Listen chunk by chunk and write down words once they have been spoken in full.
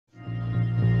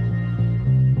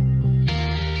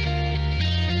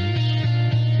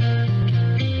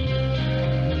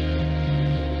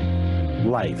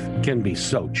Life can be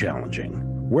so challenging.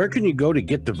 Where can you go to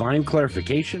get divine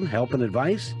clarification, help, and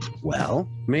advice? Well,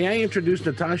 may I introduce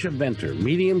Natasha Venter,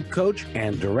 medium coach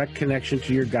and direct connection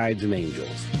to your guides and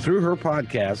angels. Through her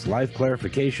podcast, Life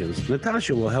Clarifications,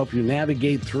 Natasha will help you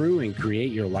navigate through and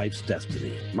create your life's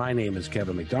destiny. My name is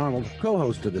Kevin McDonald,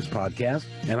 co-host of this podcast,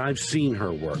 and I've seen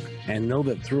her work and know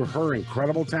that through her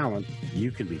incredible talent,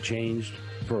 you can be changed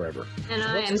forever. And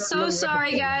I am so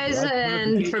sorry, guys,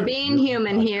 and for being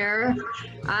human here.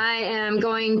 I am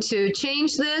going to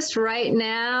change this right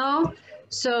now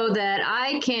so that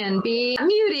I can be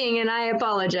muting, and I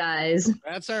apologize.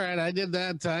 That's all right. I did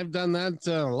that. I've done that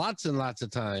lots and lots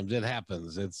of times. It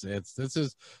happens. This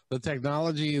is the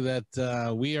technology that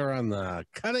we are on the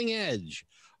cutting edge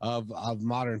of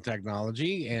modern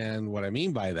technology. And what I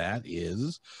mean by that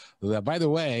is that, by the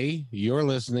way, you're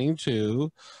listening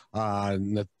to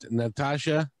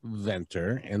Natasha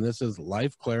Venter, and this is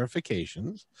Life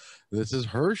Clarifications. This is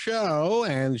her show,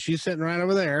 and she's sitting right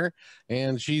over there,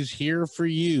 and she's here for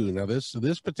you. Now,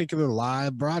 this particular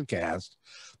live broadcast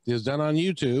is done on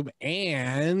YouTube,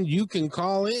 and you can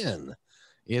call in.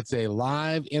 It's a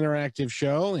live interactive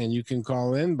show, and you can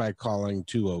call in by calling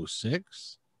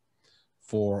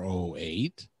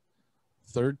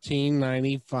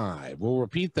 206-408-1395. We'll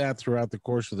repeat that throughout the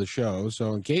course of the show.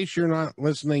 So in case you're not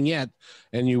listening yet,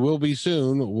 and you will be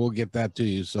soon, we'll get that to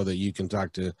you so that you can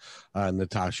talk to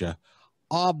Natasha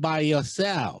all by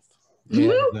yourself.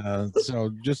 And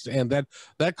so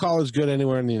that call is good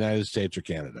anywhere in the United States or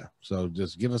Canada. So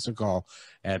just give us a call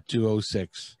at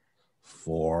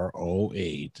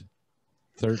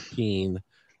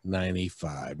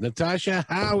 206-408-1395. Natasha,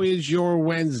 how is your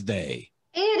Wednesday?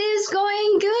 It is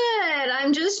going good.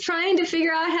 I'm just trying to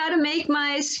figure out how to make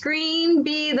my screen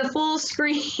be the full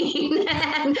screen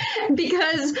and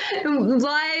because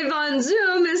live on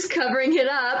Zoom is covering it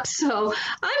up. So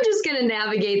I'm just going to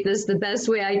navigate this the best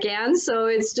way I can. So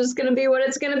it's just going to be what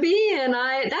it's going to be. And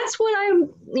that's what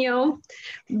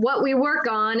what we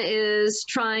work on is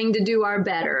trying to do our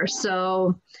better.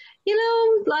 So,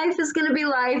 life is going to be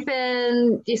life,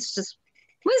 and it's just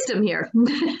wisdom here.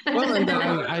 Well, and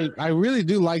I really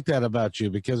do like that about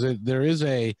you, because there is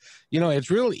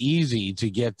it's real easy to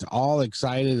get all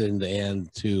excited and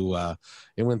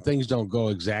when things don't go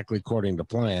exactly according to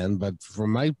plan. But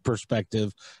from my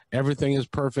perspective, everything is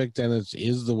perfect, and it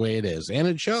is the way it is, and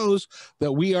it shows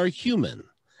that we are human,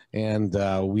 and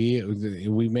we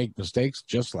make mistakes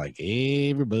just like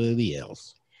everybody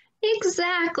else.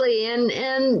 Exactly.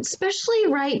 And especially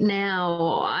right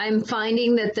now, I'm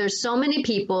finding that there's so many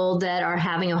people that are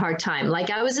having a hard time.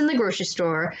 Like, I was in the grocery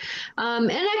store,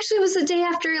 and actually it was the day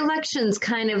after elections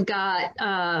kind of got,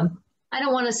 I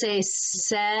don't want to say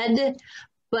said,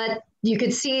 but you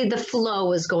could see the flow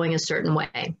was going a certain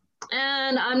way.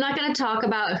 And I'm not going to talk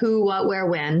about who, what, where,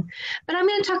 when, but I'm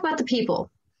going to talk about the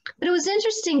people. But it was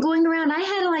interesting going around. I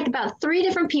had like about 3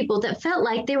 different people that felt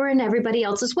like they were in everybody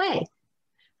else's way.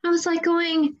 I was like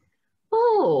going,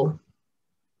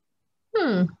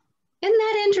 isn't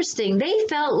that interesting? They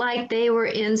felt like they were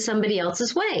in somebody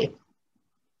else's way.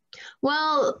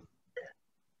 Well,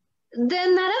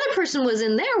 then that other person was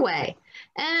in their way.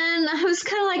 And I was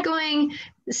kind of like going,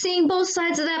 seeing both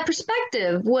sides of that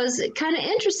perspective was kind of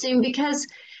interesting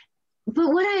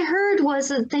but what I heard was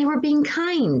that they were being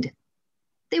kind.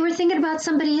 They were thinking about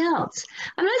somebody else.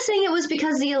 I'm not saying it was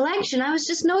because of the election. I was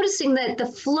just noticing that the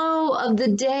flow of the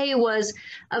day was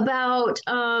about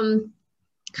kind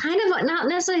of not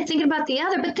necessarily thinking about the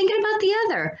other, but thinking about the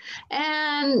other.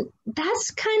 And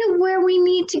that's kind of where we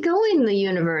need to go in the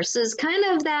universe, is kind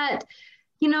of that,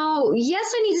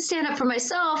 yes, I need to stand up for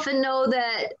myself and know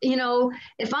that,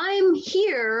 if I'm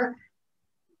here,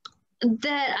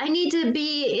 that I need to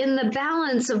be in the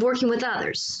balance of working with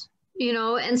others.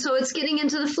 And so it's getting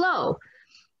into the flow,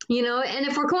 and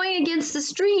if we're going against the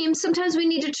stream, sometimes we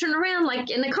need to turn around,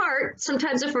 like in the cart.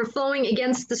 Sometimes if we're flowing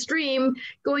against the stream,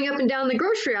 going up and down the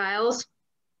grocery aisles,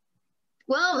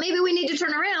 well, maybe we need to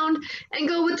turn around and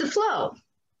go with the flow.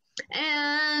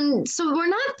 And so we're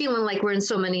not feeling like we're in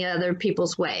so many other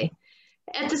people's way.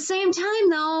 At the same time,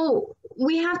 though,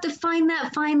 we have to find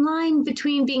that fine line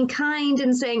between being kind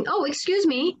and saying, oh, excuse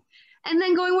me, and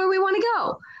then going where we want to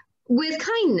go with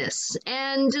kindness.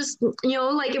 And just,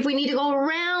 like if we need to go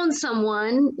around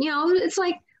someone, it's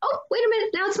like, oh, wait a minute,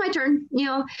 now it's my turn,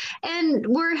 and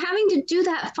we're having to do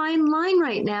that fine line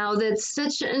right now. That's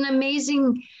such an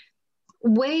amazing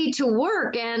way to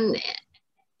work. And,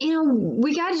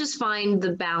 we got to just find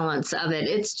the balance of it.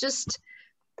 It's just,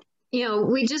 you know,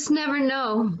 we just never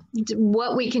know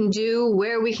what we can do,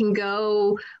 where we can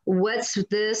go, what's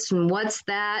this and what's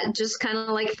that. Just kind of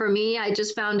like for me, I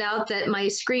just found out that my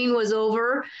screen was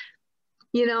over,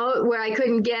 you know, where I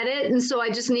couldn't get it. And so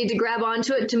I just need to grab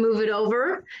onto it to move it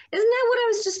over. Isn't that what I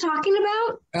was just talking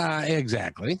about?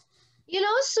 Exactly. You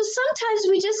know, so sometimes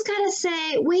we just got to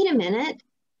say, wait a minute,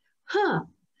 huh?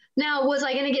 Now, was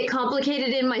I going to get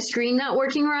complicated in my screen not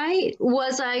working right?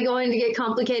 Was I going to get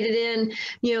complicated in,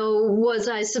 you know, was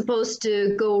I supposed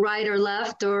to go right or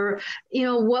left? Or, you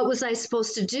know, what was I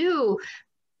supposed to do?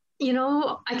 You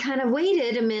know, I kind of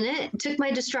waited a minute, took my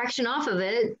distraction off of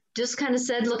it, just kind of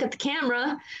said, look at the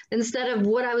camera instead of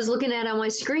what I was looking at on my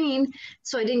screen.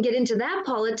 So I didn't get into that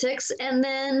politics. And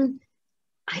then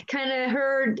I kind of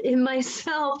heard in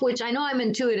myself, which I know I'm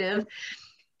intuitive,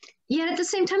 yet at the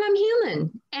same time, I'm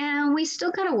human and we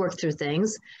still got to work through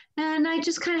things. And I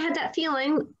just kind of had that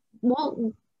feeling,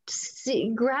 well,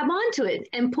 grab onto it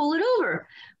and pull it over.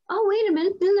 Oh, wait a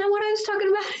minute. Isn't that what I was talking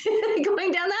about?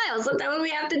 Going down the aisle. Sometimes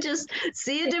we have to just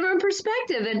see a different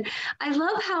perspective. And I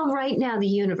love how right now the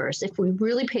universe, if we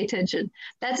really pay attention,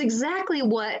 that's exactly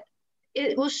what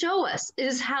it will show us,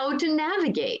 is how to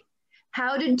navigate,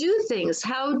 how to do things,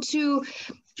 how to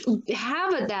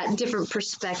have that different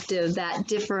perspective, that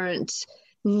different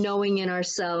knowing in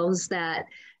ourselves, that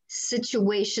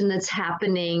situation that's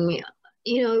happening.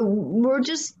 You know, we're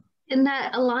just in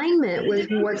that alignment with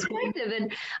what's effective.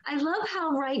 And I love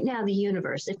how right now the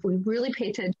universe, if we really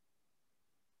pay attention,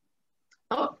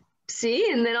 oh,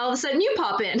 see, and then all of a sudden you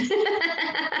pop in.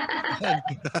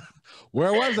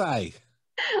 Where was I?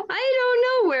 I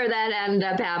don't know where that ended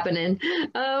up happening.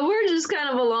 We're just kind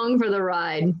of along for the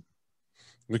ride.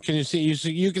 Can you see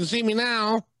you can see me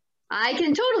now? I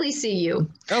can totally see you.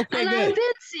 Okay, and good. I've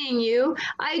been seeing you.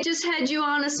 I just had you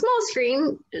on a small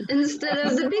screen instead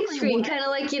of the big screen, kind of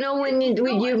like, you know, when you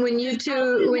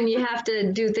have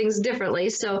to do things differently.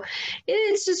 So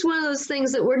it's just one of those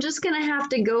things that we're just going to have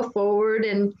to go forward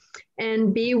and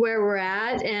be where we're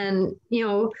at. And, you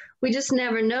know, we just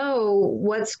never know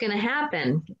what's going to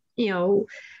happen, you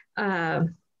know.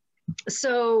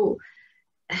 So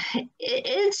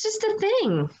it's just a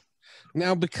thing.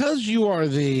 Now, because you are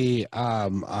the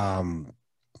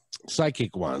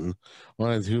psychic one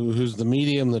who's the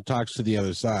medium that talks to the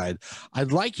other side,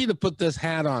 I'd like you to put this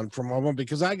hat on for a moment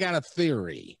because I got a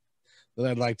theory that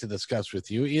I'd like to discuss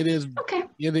with you. It is okay.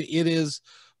 It is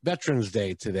Veterans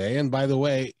Day today, and by the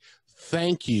way,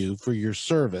 thank you for your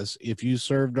service. If you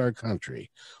served our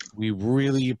country, we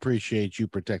really appreciate you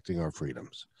protecting our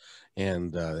freedoms.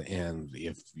 And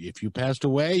if you passed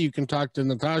away, you can talk to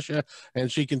Natasha,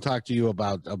 and she can talk to you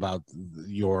about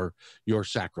your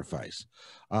sacrifice.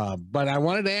 But I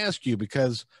wanted to ask you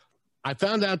because I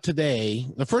found out today.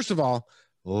 First of all,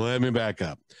 let me back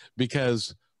up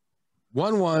because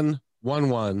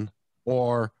 1111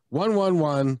 or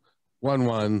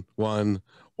 111111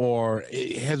 or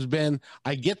it has been.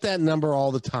 I get that number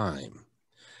all the time.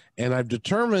 And I've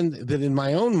determined that in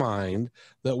my own mind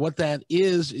that what that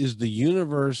is the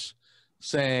universe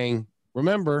saying,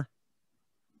 remember,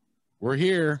 we're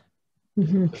here.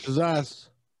 Mm-hmm. This is us.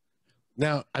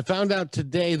 Now, I found out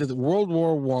today that World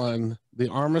War I, the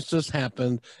armistice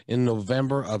happened in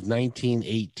November of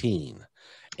 1918.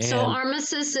 And so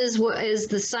armistice is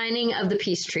the signing of the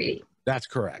peace treaty. That's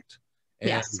correct.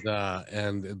 Yes.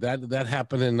 And that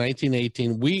happened in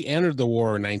 1918. We entered the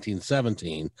war in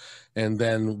 1917, and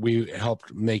then we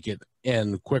helped make it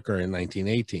end quicker in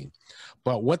 1918.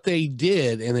 But what they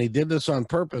did, and they did this on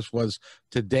purpose, was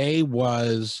today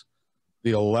was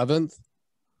the 11th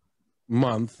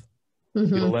month,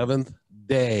 mm-hmm. the 11th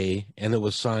day, and it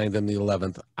was signed in the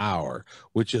 11th hour,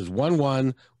 which is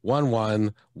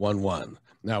 111111.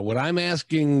 Now, what I'm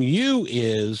asking you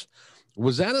is,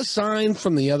 was that a sign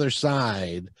from the other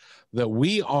side that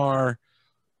we are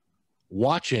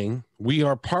watching, we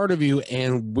are part of you,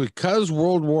 and because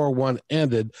World War I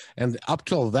ended, and up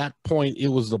till that point, it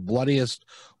was the bloodiest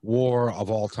war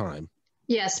of all time?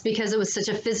 Yes, because it was such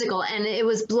a physical, and it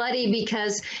was bloody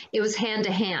because it was hand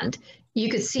to hand. You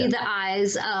could see the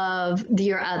eyes of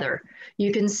your other.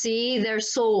 You can see their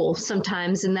soul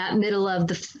sometimes in that middle of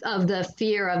the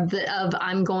fear of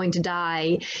I'm going to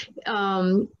die.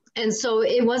 And so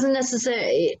it wasn't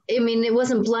necessarily, I mean, it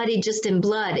wasn't bloody just in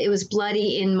blood. It was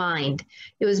bloody in mind.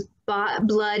 It was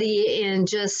bloody in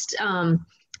just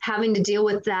having to deal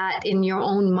with that in your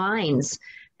own minds.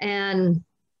 And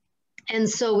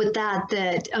so with that,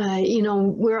 you know,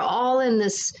 we're all in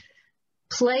this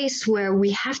place where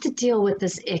we have to deal with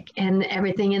this ick and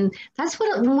everything. And that's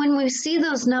what, when we see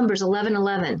those numbers,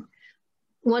 1111,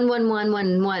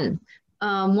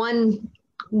 11111,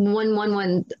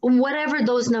 111, whatever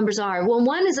those numbers are. Well,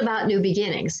 1 is about new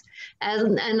beginnings,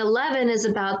 and 11 is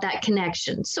about that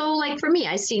connection. So like for me,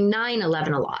 I see 9,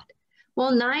 11 a lot.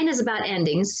 Well, 9 is about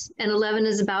endings and 11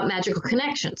 is about magical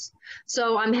connections.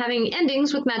 So I'm having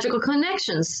endings with magical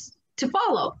connections to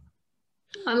follow.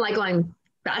 I'm like going,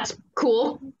 that's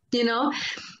cool, you know?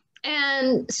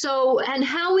 And so, and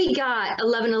how we got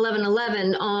 11, 11,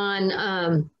 11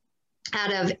 on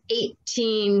out of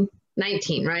 18,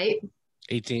 19, right?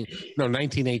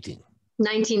 1918.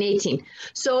 1918.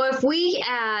 So if we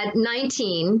add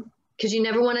 19, because you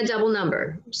never want a double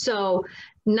number. So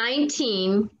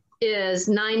 19 is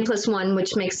 9 plus 1,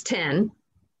 which makes 10,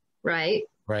 right?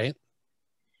 Right.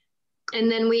 And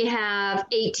then we have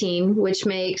 18, which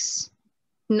makes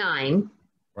 9.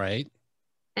 Right.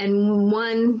 And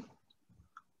 1,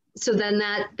 so then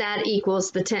that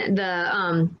equals the 10,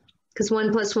 because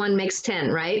 1 plus 1 makes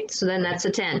 10, right? So then that's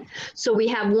a 10. So we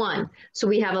have 1. So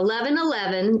we have 11,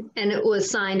 11, and it was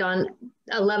signed on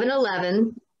 11,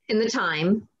 11 in the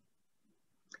time.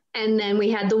 And then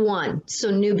we had the 1. So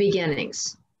new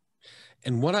beginnings.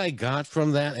 And what I got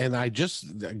from that, and I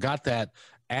just got that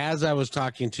as I was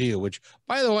talking to you, which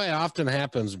by the way often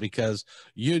happens because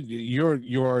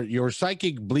your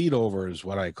psychic bleed over is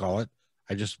what I call it.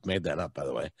 I just made that up, by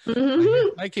the way.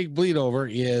 Mm-hmm. Psychic bleed over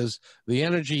is the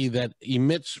energy that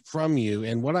emits from you.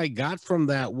 And what I got from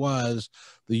that was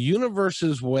the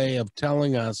universe's way of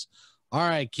telling us, all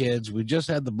right, kids, we just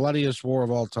had the bloodiest war of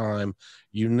all time.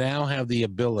 You now have the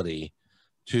ability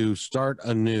to start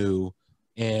anew.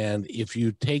 And if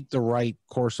you take the right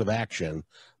course of action,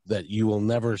 that you will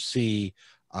never see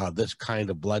this kind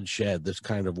of bloodshed, this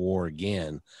kind of war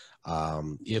again,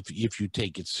 if you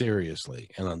take it seriously.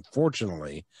 And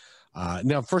unfortunately,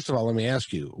 now, first of all, let me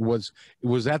ask you, was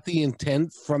that the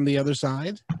intent from the other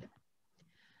side?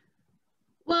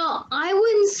 Well, I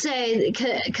wouldn't say,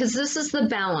 because this is the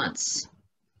balance.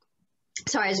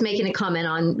 Sorry, I was making a comment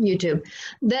on YouTube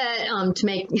that to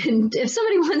make, if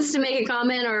somebody wants to make a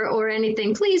comment or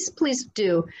anything, please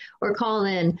do, or call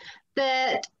in,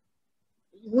 that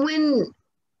when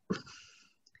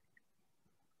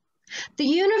the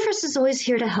universe is always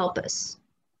here to help us,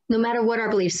 no matter what our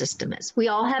belief system is. We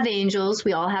all have angels,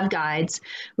 we all have guides,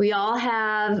 we all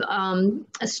have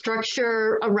a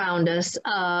structure around us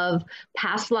of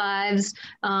past lives,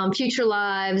 future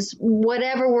lives,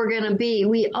 whatever we're going to be.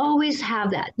 We always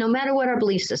have that, no matter what our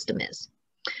belief system is.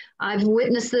 I've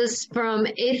witnessed this from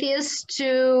atheists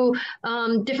to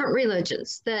different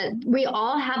religions, that we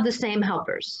all have the same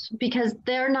helpers because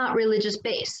they're not religious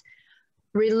based.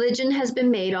 Religion has been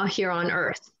made here on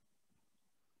earth.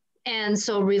 And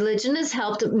so religion has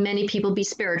helped many people be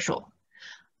spiritual.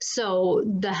 So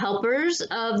the helpers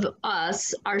of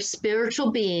us are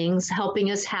spiritual beings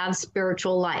helping us have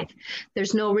spiritual life.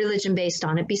 There's no religion based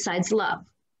on it besides love.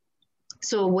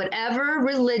 So whatever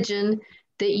religion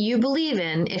that you believe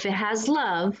in, if it has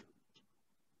love,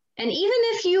 and even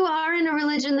if you are in a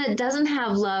religion that doesn't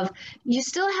have love, you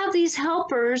still have these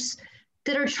helpers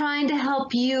that are trying to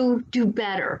help you do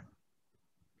better.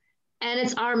 And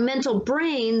it's our mental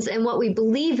brains and what we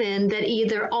believe in that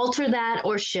either alter that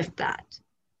or shift that.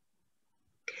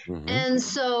 Mm-hmm. And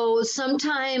so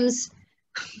sometimes,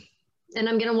 and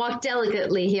I'm going to walk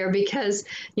delicately here because,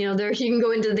 you know, you can go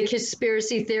into the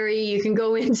conspiracy theory, you can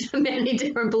go into many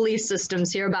different belief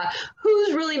systems here about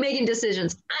who's really making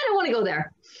decisions. I don't want to go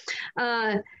there.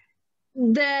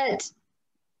 That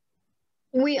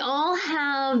we all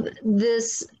have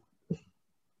this,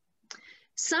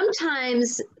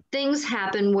 sometimes things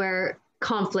happen where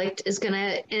conflict is going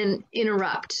to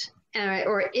interrupt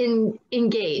or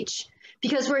engage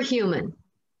because we're human.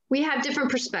 We have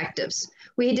different perspectives.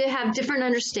 We have different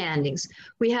understandings.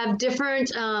 We have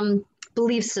different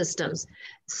belief systems.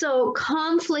 So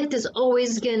conflict is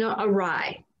always going to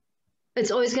arise.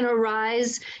 It's always going to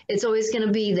arise. It's always going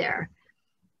to be there.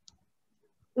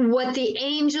 What the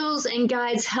angels and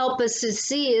guides help us to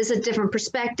see is a different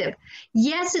perspective.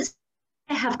 Yes, it's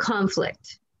to have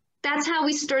conflict. That's how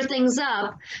we stir things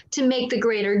up to make the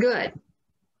greater good.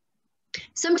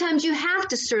 Sometimes you have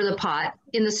to stir the pot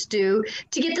in the stew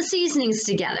to get the seasonings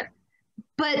together.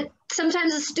 But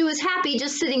sometimes the stew is happy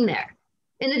just sitting there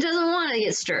and it doesn't want to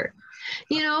get stirred,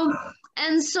 you know?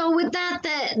 And so with that,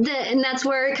 and that's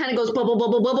where it kind of goes bubble,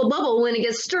 bubble, bubble, bubble when it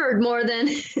gets stirred more than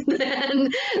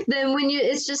when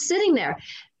it's just sitting there.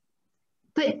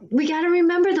 But we got to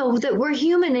remember though that we're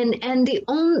human,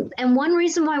 and one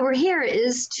reason why we're here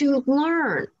is to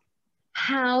learn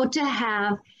how to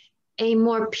have a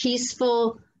more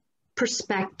peaceful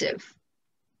perspective.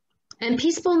 And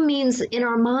peaceful means in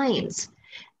our minds.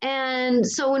 And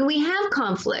so when we have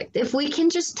conflict, if we can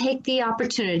just take the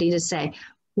opportunity to say,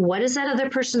 what is that other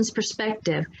person's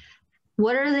perspective?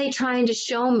 What are they trying to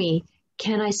show me?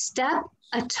 Can I step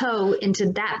a toe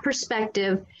into that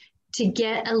perspective to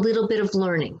get a little bit of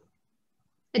learning?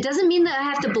 It doesn't mean that I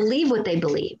have to believe what they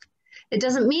believe. It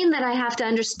doesn't mean that I have to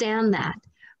understand that.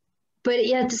 But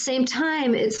yet at the same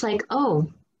time, it's like,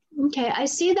 oh, okay, I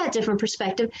see that different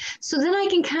perspective. So then I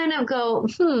can kind of go,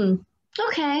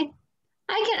 okay,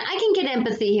 I can get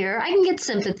empathy here. I can get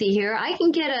sympathy here. I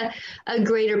can get a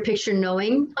greater picture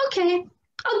knowing, okay,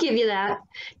 I'll give you that.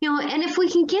 And if we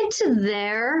can get to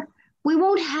there, we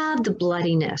won't have the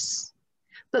bloodiness.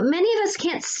 But many of us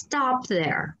can't stop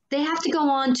there. They have to go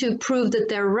on to prove that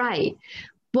they're right.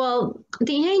 Well,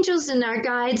 the angels and our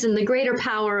guides and the greater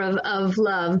power of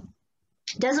love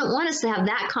doesn't want us to have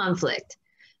that conflict,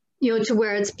 to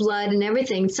where it's blood and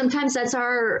everything. Sometimes that's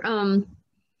our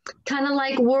kind of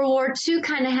like World War II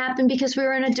kind of happened because we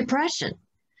were in a depression.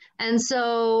 And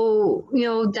so,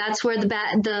 that's where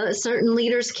the certain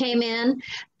leaders came in.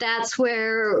 That's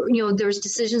where, there's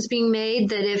decisions being made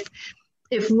that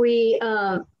if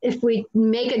we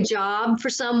make a job for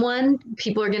someone,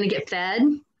 people are going to get fed,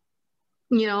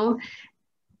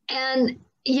 and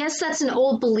yes, that's an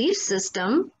old belief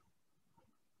system,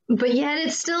 but yet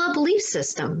it's still a belief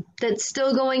system that's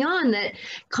still going on, that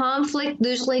conflict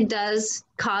usually does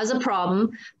cause a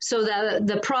problem. So that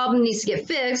the problem needs to get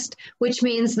fixed, which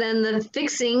means then the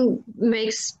fixing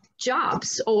makes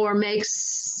jobs or makes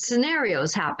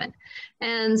scenarios happen.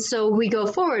 And so we go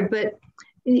forward. But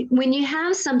when you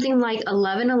have something like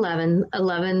 11,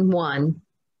 1,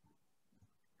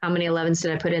 how many 11s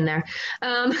did I put in there?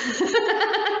 Well,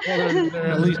 there are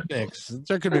at least 6.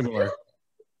 There could be more.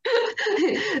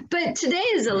 But today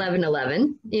is 11,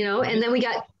 and then we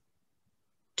got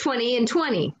 20 and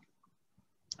 20,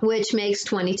 which makes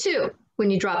 22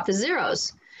 when you drop the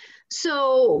zeros.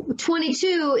 So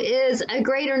 22 is a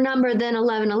greater number than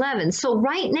 11. So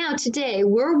right now, today,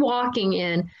 we're walking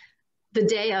in the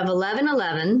day of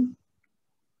 11.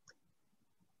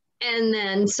 And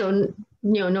then, so,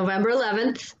 November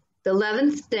 11th, the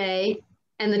 11th day,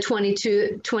 and the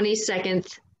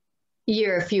 22nd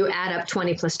year, if you add up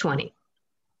 20 plus 20,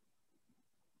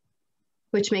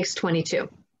 which makes 22.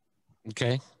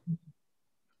 Okay.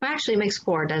 Actually, it makes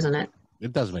 4, doesn't it?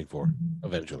 It does make 4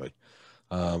 eventually.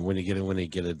 When you get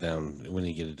it down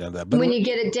that. But when you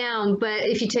get it down, but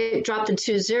if you drop the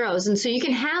 2 zeros, and so you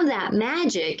can have that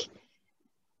magic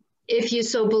if you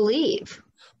so believe.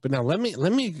 But now let me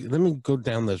go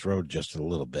down this road just a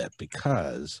little bit,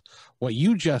 because what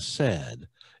you just said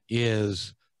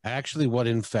is actually what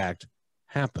in fact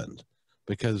happened.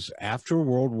 Because after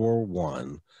World War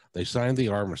I, they signed the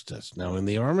armistice. Now, in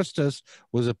the armistice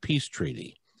was a peace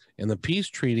treaty, and the peace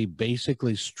treaty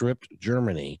basically stripped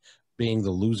Germany, being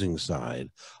the losing side,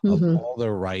 of all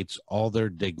their rights, all their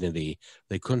dignity.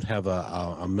 They couldn't have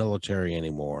a military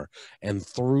anymore, and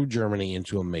threw Germany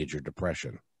into a major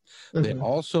depression. They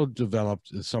also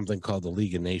developed something called the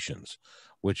League of Nations,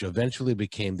 which eventually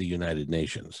became the United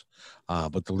Nations.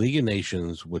 But the League of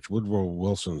Nations, which Woodrow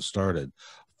Wilson started,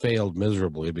 failed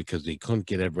miserably because he couldn't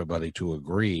get everybody to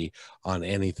agree on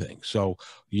anything. So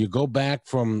you go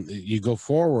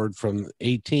forward from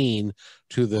 18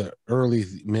 to the early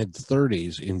mid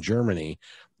 30s in Germany.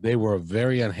 They were a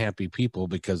very unhappy people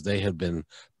because they had been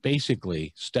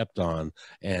basically stepped on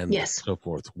and so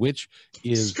forth, which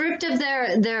is stripped of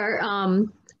their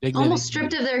almost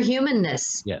stripped of their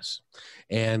humanness. Yes.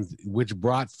 And which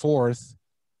brought forth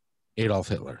Adolf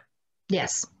Hitler.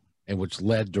 Yes. And which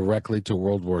led directly to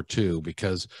World War II,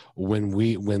 because when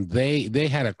they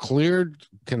had a clear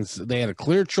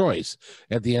choice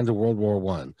at the end of World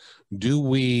War I. Do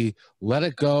we let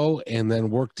it go and then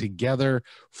work together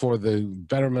for the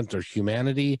betterment of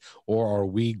humanity, or are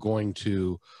we going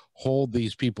to hold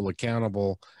these people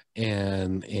accountable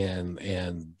and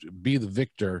be the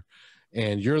victor,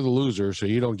 and you're the loser, so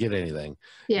you don't get anything?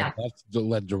 Yeah. And that's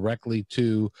led directly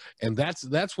to, and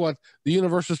that's what the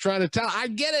universe is trying to tell. I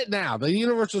get it now. The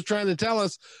universe is trying to tell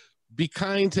us, be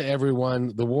kind to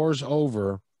everyone. The war's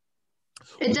over.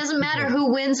 It doesn't matter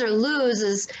who wins or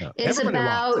loses. No, it's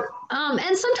about,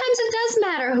 and sometimes it does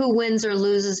matter who wins or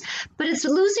loses, but it's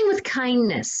losing with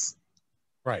kindness.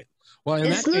 Right. Well,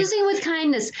 it's losing with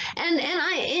kindness. And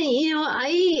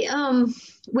I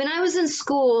when I was in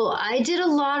school, I did a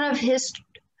lot of history.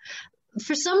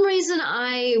 For some reason,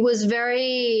 I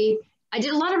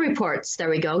did a lot of reports. There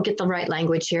we go. Get the right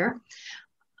language here.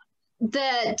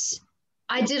 That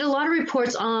I did a lot of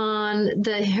reports on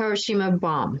the Hiroshima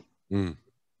bomb and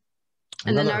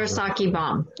the Nagasaki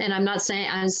bomb. And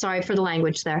I'm sorry for the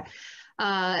language there.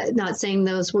 not saying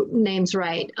those names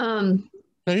right. No,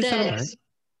 you said it That right.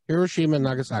 Hiroshima and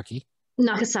Nagasaki.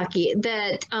 Nagasaki.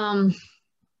 That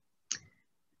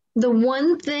the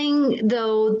one thing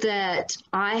though that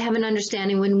I have an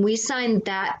understanding when we signed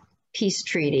that peace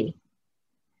treaty,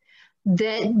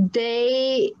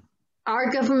 that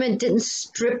our government didn't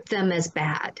strip them as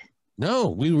bad. No,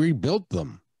 we rebuilt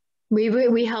them.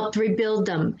 We helped rebuild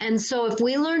them. And so if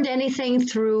we learned anything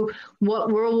through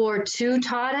what World War II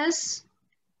taught us,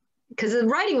 because the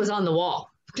writing was on the wall.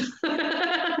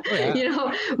 Yeah. You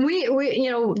know, we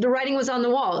the writing was on the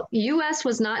wall. US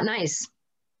was not nice.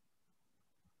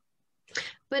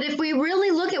 But if we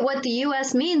really look at what the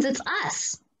US means, it's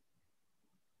us.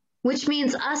 Which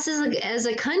means us as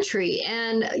a country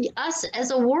and us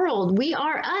as a world. We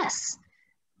are us.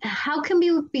 How can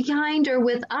we be kinder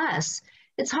with us?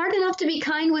 It's hard enough to be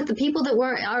kind with the people that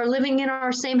are living in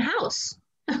our same house.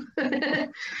 That's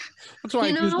why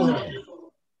You know?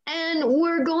 And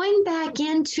we're going back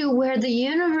into where the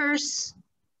universe,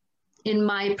 in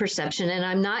my perception, and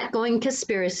I'm not going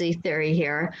conspiracy theory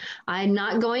here, I'm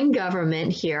not going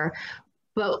government here,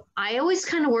 but I always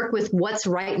kind of work with what's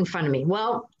right in front of me.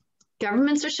 Well,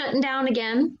 governments are shutting down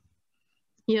again.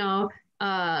 You know,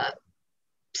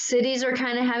 cities are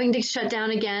kind of having to shut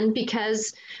down again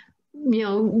because, you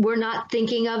know, we're not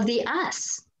thinking of the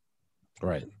us.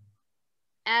 Right.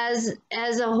 As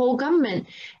a whole government.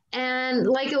 And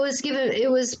like it was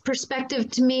perspective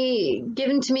to me,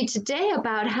 given to me today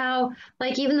about how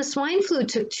like even the swine flu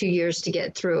took 2 years to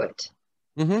get through it.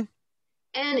 Mm-hmm.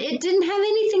 And it didn't have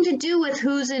anything to do with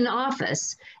who's in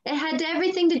office. It had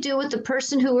everything to do with the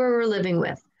person who we were living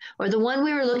with, or the one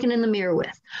we were looking in the mirror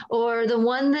with, or the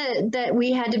one that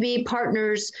we had to be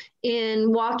partners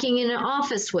in walking in an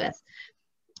office with.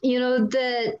 You know,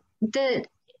 that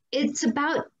it's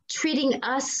about treating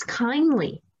us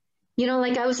kindly. You know,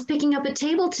 like I was picking up a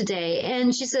table today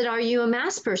and she said, "Are you a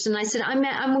mask person?" I said, I'm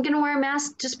going to wear a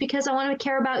mask just because I want to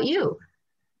care about you.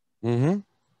 Mm-hmm.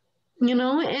 You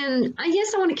know, and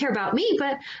yes, I want to care about me,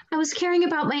 but I was caring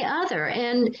about my other.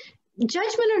 And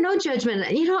judgment or no judgment,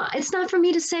 you know, it's not for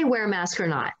me to say wear a mask or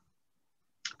not.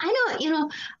 I know, you know,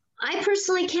 I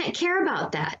personally can't care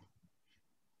about that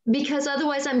because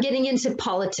otherwise I'm getting into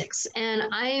politics and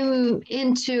I'm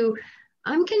going to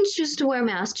choose to wear a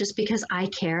mask just because I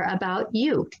care about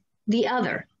you, the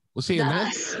other. Well, see, and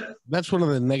that's one of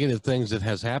the negative things that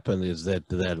has happened is that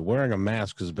wearing a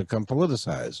mask has become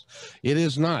politicized. It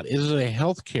is not. It is a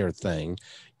healthcare thing.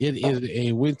 It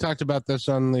is we talked about this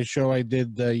on the show I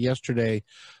did yesterday.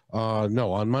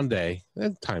 No, on Monday.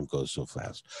 And time goes so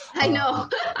fast. I know.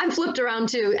 I'm flipped around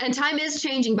too. And time is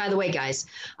changing, by the way, guys.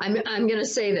 I'm going to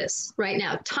say this right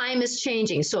now. Time is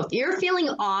changing. So if you're feeling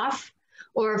off,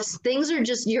 or if things are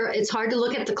just it's hard to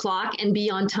look at the clock and be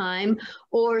on time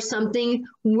or something,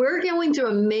 we're going through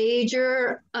a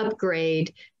major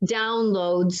upgrade,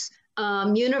 downloads,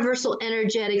 universal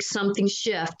energetic something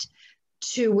shift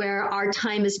to where our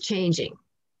time is changing.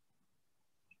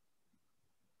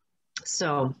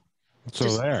 So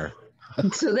there.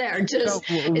 So there, just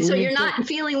so you're not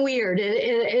feeling weird.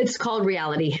 It's called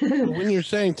reality. When you're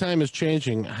saying time is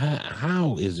changing,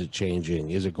 how is it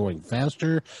changing? Is it going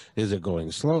faster? Is it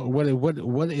going slow?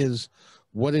 What is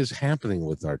happening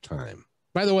with our time?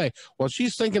 By the way, while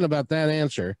she's thinking about that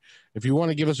answer, if you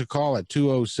want to give us a call at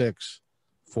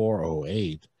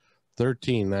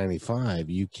 206-408-1395,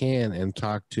 you can and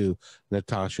talk to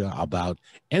Natasha about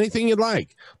anything you'd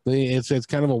like. It's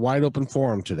kind of a wide open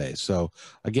forum today. So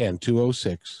again,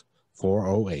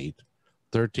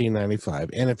 206-408-1395.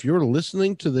 And if you're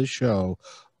listening to this show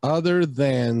other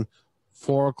than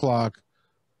 4 o'clock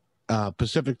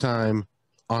Pacific time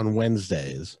on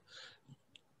Wednesdays,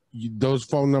 those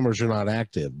phone numbers are not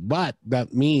active. But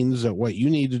that means that what you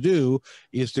need to do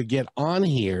is to get on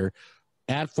here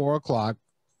at 4 o'clock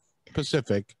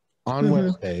Pacific on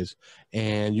Wednesdays,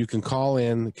 and you can call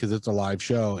in because it's a live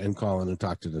show and call in and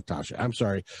talk to Natasha. I'm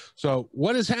sorry. So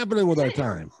what is happening with our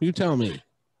time? You tell me.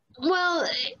 Well,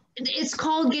 it's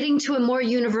called getting to a more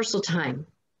universal time.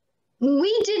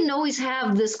 We didn't always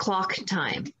have this clock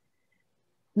time.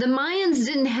 The Mayans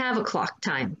didn't have a clock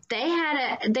time. They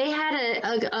had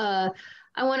a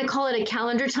I want to call it a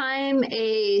calendar time,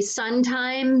 a sun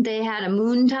time. They had a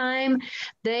moon time.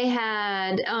 They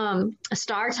had a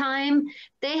star time.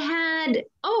 They had,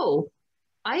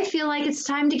 I feel like it's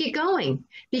time to get going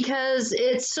because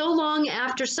it's so long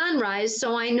after sunrise.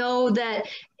 So I know that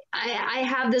I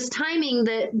have this timing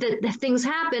that things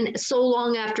happen so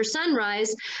long after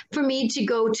sunrise for me to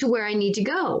go to where I need to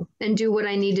go and do what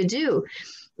I need to do.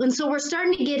 And so we're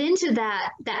starting to get into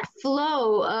that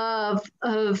flow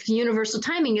of universal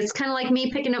timing. It's kind of like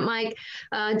me picking up my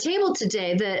table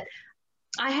today, that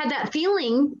I had that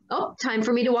feeling, oh, time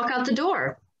for me to walk out the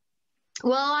door.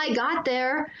 Well, I got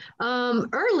there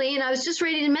early, and I was just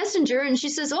ready to messenger, and she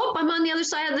says, oh, I'm on the other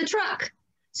side of the truck.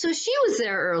 So she was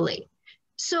there early.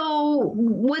 So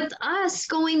with us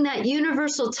going that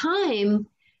universal time,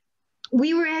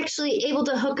 we were actually able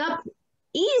to hook up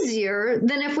easier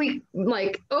than if we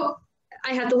like, oh,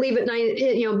 I have to leave at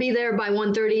 9, be there by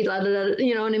 1:30,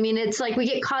 you know what I mean? It's like we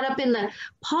get caught up in the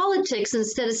politics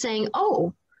instead of saying,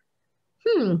 oh,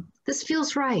 this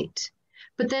feels right.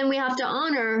 But then we have to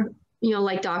honor,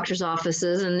 like doctor's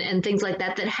offices and things like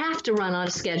that have to run on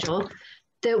a schedule,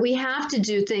 that we have to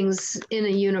do things in a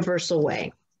universal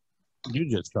way. You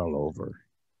just fell over.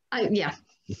 Yeah.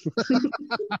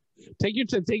 Take your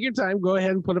time. Go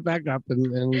ahead and put it back up,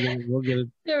 and we'll get it.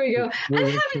 There we go. I'm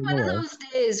having one of those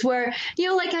days where,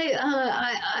 like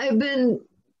I've been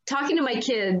talking to my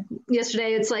kid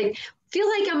yesterday. It's like, feel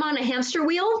like I'm on a hamster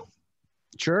wheel.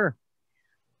 Sure.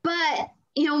 But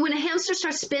when a hamster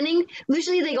starts spinning,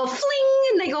 usually they go fling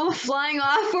and they go flying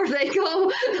off, or they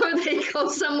go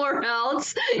somewhere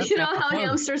else. That's how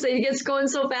hamsters, they get going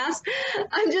so fast.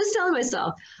 I'm just telling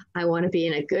myself, I want to be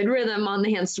in a good rhythm on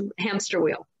the hamster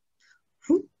wheel.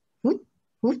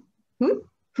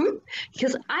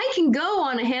 Because I can go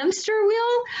on a hamster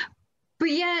wheel, but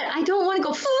yet I don't want to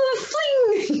go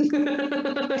fling.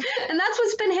 And that's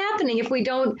what's been happening if we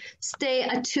don't stay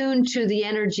attuned to the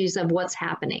energies of what's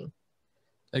happening.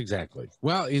 Exactly.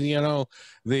 Well,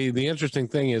 the interesting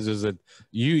thing is that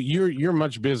you're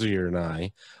much busier than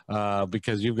I,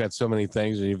 because you've got so many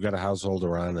things and you've got a household to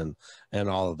run and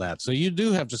all of that. So you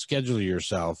do have to schedule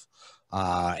yourself.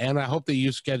 And I hope that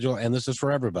you schedule, and this is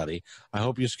for everybody, I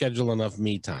hope you schedule enough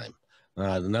me time,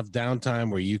 enough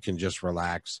downtime where you can just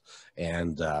relax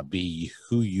and be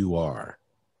who you are.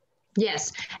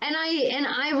 Yes. And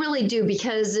I really do,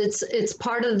 because it's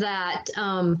part of that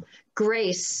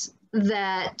grace,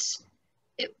 that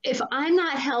if I'm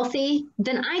not healthy,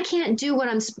 then I can't do what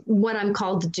I'm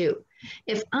called to do.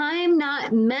 If I'm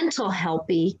not mental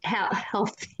healthy,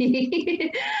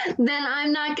 then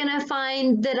I'm not going to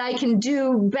find that I can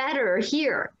do better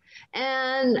here.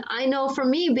 And I know for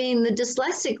me, being the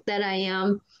dyslexic that I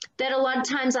am, that a lot of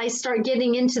times I start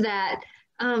getting into that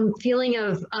feeling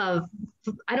of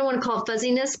I don't want to call it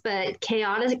fuzziness, but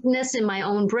chaoticness in my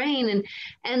own brain.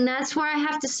 And that's where I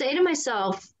have to say to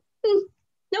myself,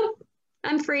 nope,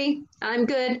 I'm free. I'm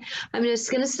good. I'm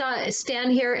just going to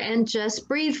stand here and just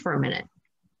breathe for a minute.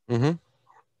 Mm-hmm.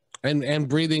 And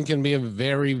breathing can be a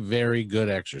very, very good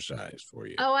exercise for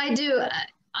you. Oh, I do.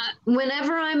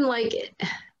 Whenever I'm like,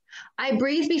 I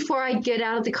breathe before I get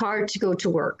out of the car to go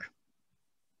to work.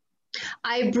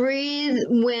 I breathe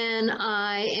when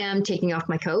I am taking off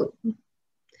my coat.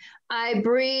 I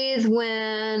breathe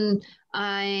when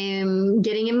I'm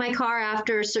getting in my car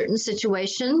after a certain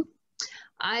situation.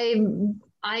 I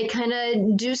kind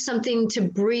of do something to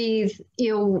breathe,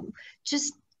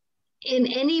 just in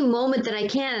any moment that I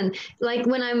can. Like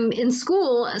when I'm in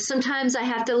school, sometimes I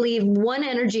have to leave one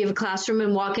energy of a classroom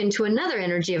and walk into another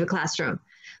energy of a classroom.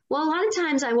 Well, a lot of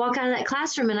times I walk out of that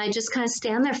classroom and I just kind of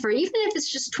stand there for, even if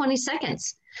it's just 20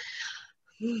 seconds.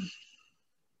 And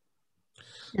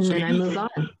then I move on.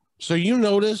 So you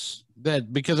notice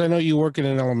that, because I know you work in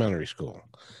an elementary school,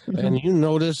 mm-hmm. and you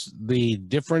notice the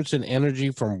difference in energy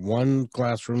from one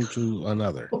classroom to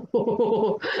another.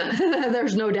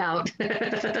 There's no doubt.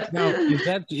 Now,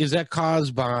 is that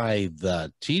caused by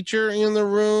the teacher in the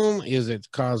room? Is it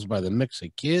caused by the mix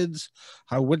of kids?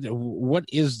 What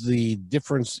is the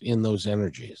difference in those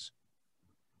energies?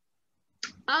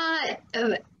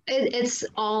 It's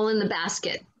all in the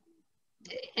basket.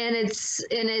 And it's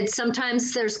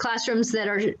sometimes there's classrooms that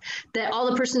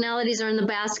all the personalities are in the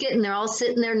basket and they're all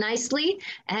sitting there nicely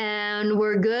and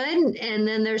we're good. And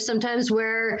then there's sometimes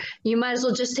where you might as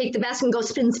well just take the basket and go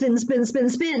spin, spin, spin, spin,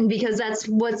 spin, because that's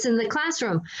what's in the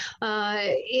classroom.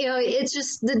 It's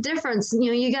just the difference.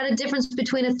 You got a difference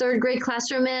between a third grade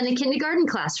classroom and a kindergarten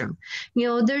classroom.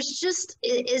 It's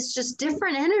just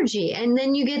different energy. And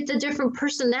then you get the different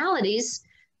personalities,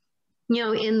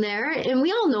 in there. And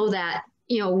we all know that.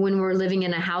 When we're living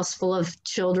in a house full of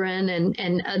children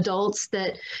and adults,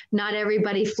 that not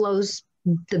everybody flows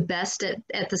the best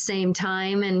at the same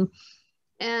time.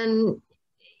 And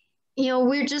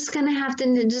we're just going to have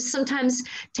to just sometimes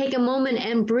take a moment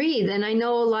and breathe. And I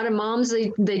know a lot of moms,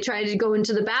 they try to go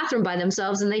into the bathroom by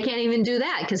themselves and they can't even do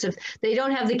that, because if they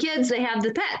don't have the kids, they have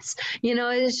the pets.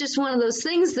 It's just one of those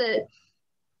things that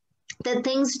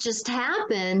things just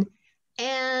happen.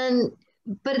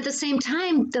 But at the same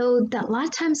time, though, that a lot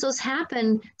of times those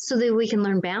happen so that we can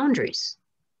learn boundaries.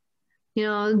 You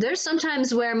know, there's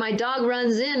sometimes where my dog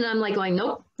runs in and I'm like going,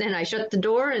 nope. And I shut the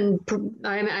door and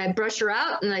I brush her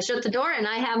out and I shut the door and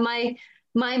I have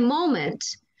my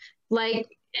moment. Like,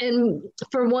 and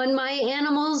for one, my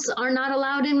animals are not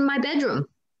allowed in my bedroom,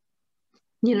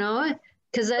 you know,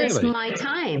 because that's Really? my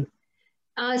time.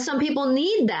 Some people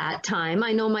need that time.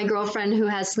 I know my girlfriend who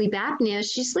has sleep apnea,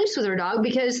 she sleeps with her dog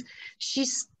because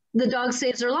the dog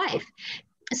saves her life.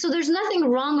 So there's nothing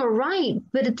wrong or right.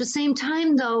 But at the same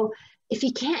time, though, if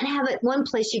you can't have it one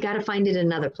place, you got to find it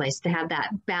another place to have that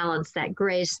balance, that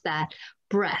grace, that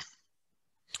breath.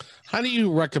 How do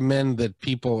you recommend that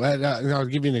people, I'll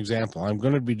give you an example. I'm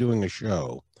going to be doing a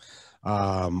show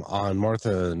on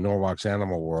Martha Norwalk's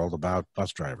Animal World about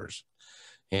bus drivers.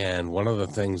 And one of the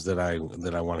things that I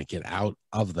want to get out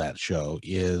of that show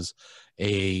is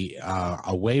a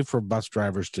way for bus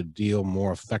drivers to deal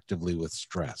more effectively with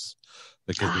stress,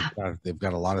 because they've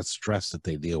got a lot of stress that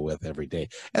they deal with every day,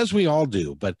 as we all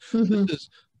do. But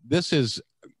this is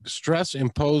stress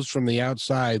imposed from the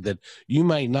outside that you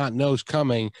might not know is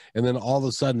coming, and then all of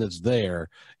a sudden it's there.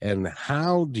 And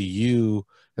how do you,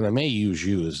 and I may use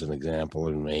you as an example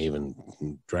and may even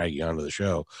drag you onto the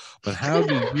show, but how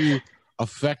do you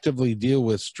effectively deal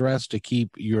with stress to keep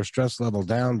your stress level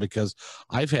down? Because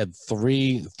I've had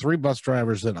three bus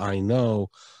drivers that I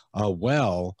know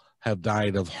well have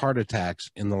died of heart attacks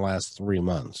in the last 3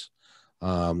 months.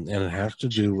 And it has to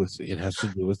do with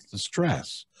the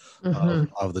stress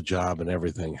of the job and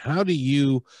everything. How do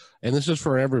you, and this is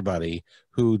for everybody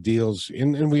who deals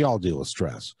in, and we all deal with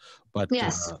stress, but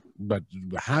yes. But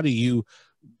how do you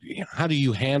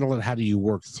handle it? How do you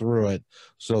work through it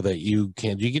so that do you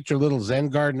get your little Zen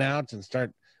garden out and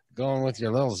start going with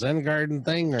your little Zen garden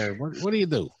thing, or what do you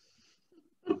do?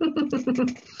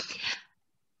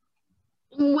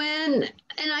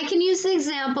 And I can use the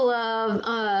example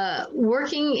of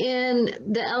working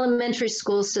in the elementary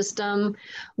school system,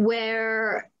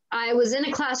 where I was in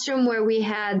a classroom where we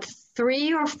had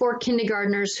 3 or 4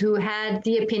 kindergartners who had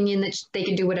the opinion that they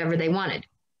could do whatever they wanted.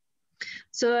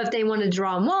 So if they wanted to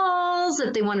draw on walls,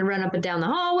 if they wanted to run up and down the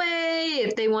hallway,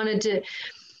 if they wanted to,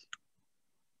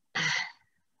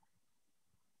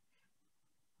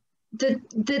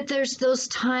 that there's those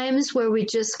times where we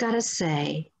just got to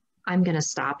say, I'm going to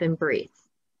stop and breathe.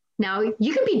 Now,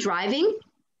 you can be driving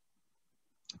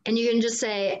and you can just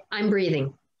say, I'm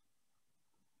breathing.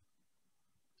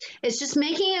 It's just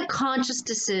making a conscious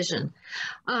decision.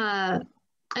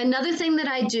 Another thing that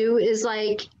I do is,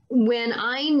 like, when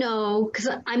I know, because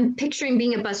I'm picturing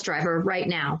being a bus driver right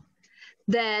now,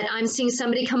 that I'm seeing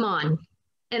somebody come on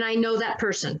and I know that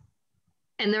person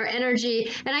and their energy.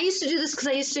 And I used to do this because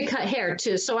I used to cut hair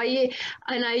too. So I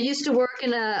used to work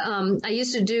in I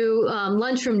used to do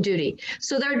lunchroom duty.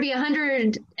 So there'd be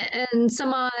 100 and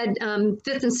some odd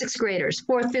 5th and 6th graders,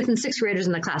 4th, 5th and 6th graders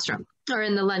in the classroom or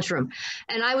in the lunchroom.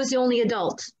 And I was the only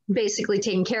adult basically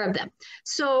taking care of them.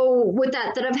 So with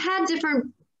that I've had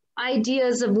different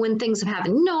ideas of when things have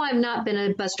happened. No, I've not been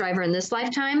a bus driver in this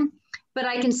lifetime, but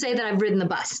I can say that I've ridden the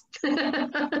bus plenty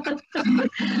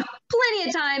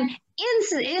of time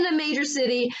in a major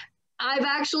city. I've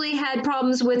actually had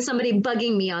problems with somebody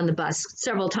bugging me on the bus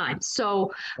several times.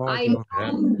 So I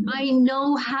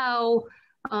know how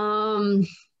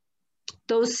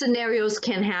those scenarios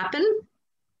can happen.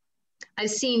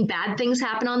 I've seen bad things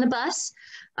happen on the bus.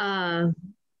 And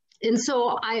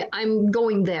so I'm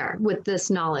going there with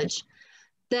this knowledge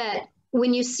that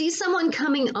when you see someone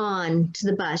coming on to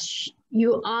the bus,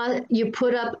 you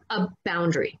put up a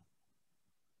boundary.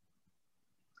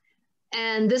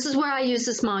 And this is where I use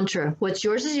this mantra: what's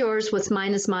yours is yours, what's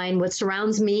mine is mine. What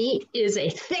surrounds me is a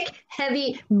thick,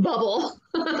 heavy bubble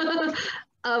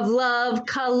of love,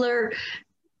 color,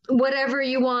 whatever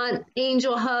you want,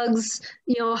 angel hugs,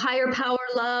 higher power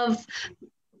love,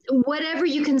 whatever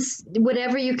you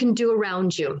can do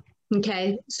around you.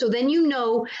 Okay. So then you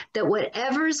know that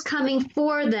whatever is coming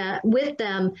with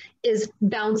them is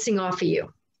bouncing off of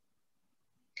you.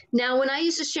 Now, when I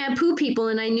used to shampoo people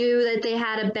and I knew that they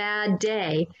had a bad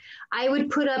day, I would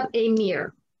put up a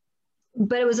mirror,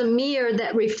 but it was a mirror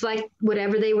that reflect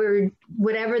whatever they were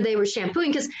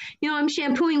shampooing. Because, I'm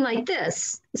shampooing like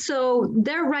this. So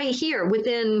they're right here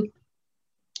within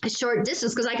a short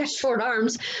distance, because I got short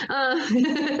arms,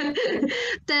 that,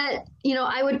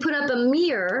 I would put up a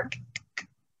mirror,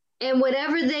 and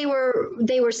whatever they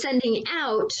were sending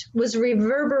out was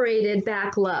reverberated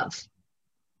back love.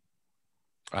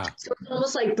 So it's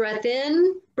almost like breath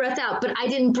in, breath out, but I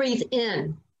didn't breathe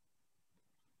in.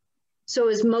 So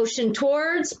it's motion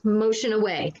towards, motion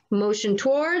away, motion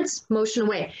towards, motion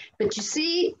away. But you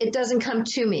see, it doesn't come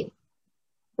to me,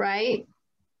 right?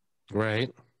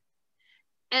 Right.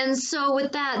 And so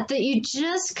with that you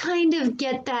just kind of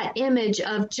get that image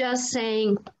of just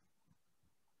saying,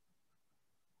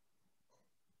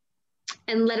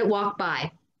 and let it walk by.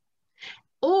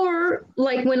 Or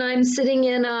like when I'm sitting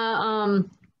in a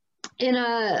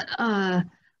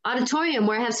auditorium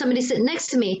where I have somebody sitting next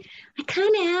to me, I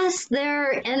kind of ask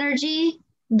their energy,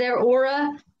 their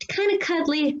aura, to kind of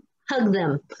cuddly hug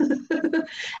them. And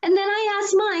then I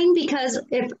ask mine, because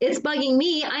if it's bugging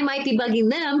me, I might be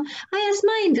bugging them. I ask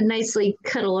mine to nicely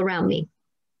cuddle around me.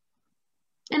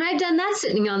 And I've done that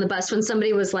sitting on the bus when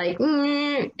somebody was like,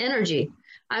 energy.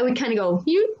 I would kind of go,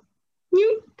 you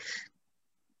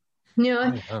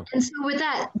know, and so with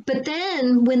that, but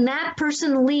then when that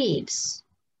person leaves,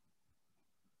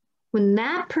 we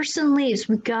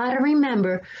got to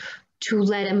remember to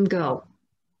let him go.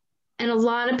 And a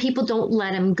lot of people don't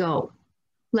let him go.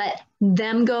 Let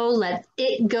them go, let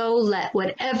it go, let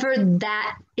whatever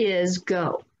that is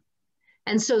go.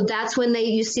 And so that's when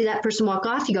you see that person walk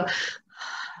off, you go,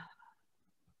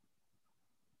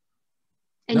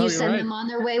 and you send them on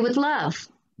their way with love.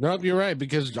 Nope, you're right.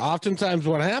 Because oftentimes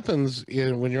what happens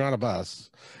is when you're on a bus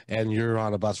and you're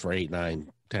on a bus for 8, 9,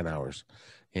 10 hours,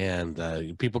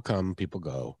 and people come, people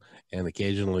go, and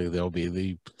occasionally there'll be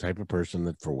the type of person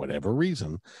that for whatever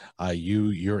reason,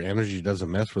 your energy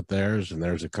doesn't mess with theirs, and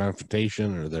there's a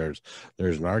confrontation or there's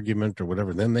an argument or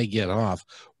whatever. Then they get off.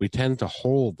 We tend to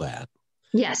hold that.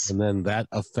 Yes. And then that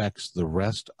affects the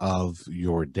rest of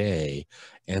your day,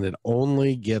 and it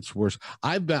only gets worse.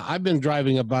 I've been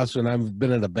driving a bus and I've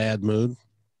been in a bad mood,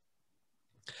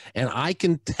 and I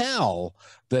can tell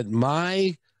that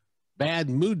my bad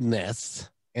moodness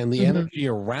and the energy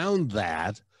around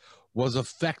that was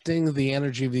affecting the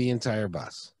energy of the entire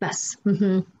bus.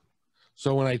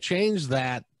 So when I changed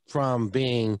that from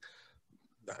being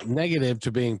negative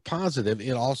to being positive,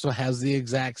 it also has the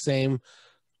exact same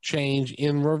change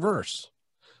in reverse.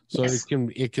 So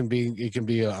it can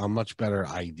be a much better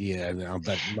idea and a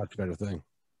much better thing.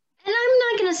 And I'm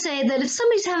not going to say that if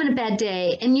somebody's having a bad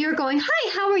day and you're going, hi,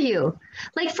 how are you?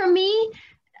 Like for me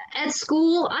at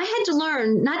school, I had to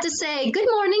learn not to say good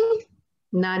morning.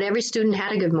 Not every student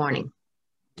had a good morning.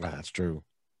 That's true.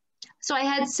 So I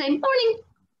had to say morning.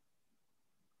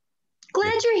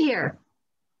 Glad you're here.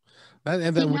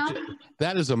 And then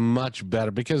that is a much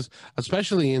better, because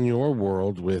especially in your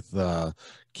world with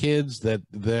kids, that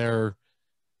they're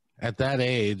at that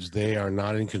age, they are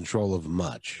not in control of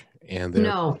much, and and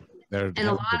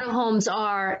a lot of homes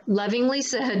are, lovingly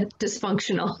said,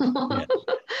 dysfunctional. Yeah.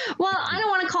 Well, I don't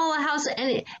want to call a house,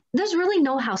 and there's really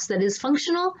no house that is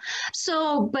functional.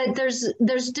 So, but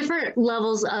there's different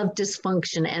levels of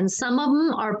dysfunction, and some of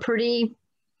them are pretty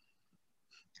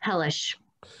hellish.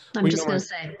 I'm just going to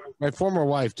say. My former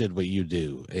wife did what you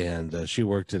do, and she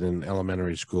worked at an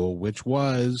elementary school, which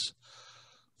was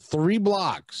 3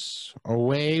 blocks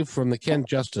away from the Kent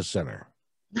Justice Center.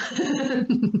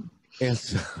 And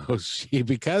so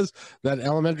because that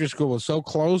elementary school was so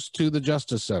close to the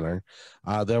Justice Center,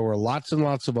 there were lots and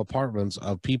lots of apartments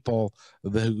of people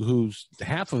whose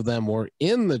half of them were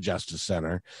in the Justice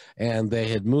Center, and they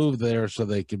had moved there so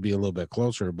they could be a little bit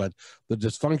closer. But the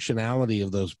dysfunctionality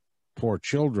of those poor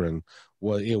children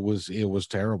was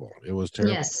terrible. It was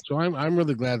terrible. Yes. So I'm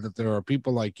really glad that there are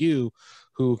people like you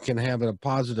who can have a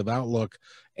positive outlook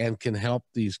and can help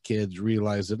these kids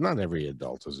realize that not every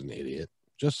adult is an idiot.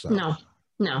 Just so. No.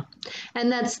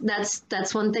 And that's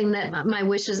one thing that my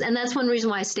wish is, and that's one reason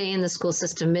why I stay in the school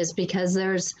system, is because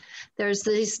there's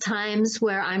these times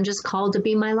where I'm just called to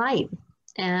be my light.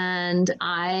 And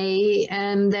I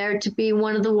am there to be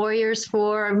one of the warriors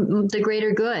for the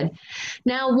greater good.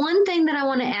 Now, one thing that I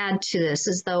want to add to this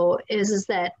is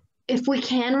that if we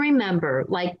can remember,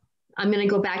 like, I'm going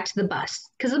to go back to the bus,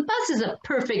 because the bus is a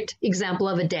perfect example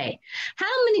of a day.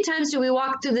 How many times do we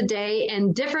walk through the day,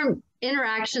 and different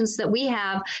interactions that we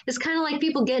have is kind of like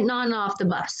people getting on and off the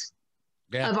bus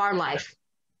of our life.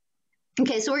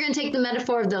 Okay, so we're going to take the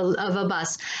metaphor of a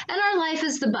bus, and our life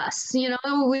is the bus. You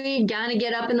know, we got to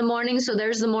get up in the morning, so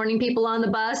there's the morning people on the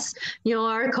bus, you know,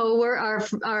 our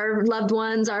our loved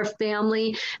ones, our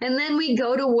family, and then we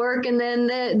go to work, and then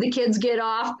the kids get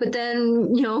off, but then,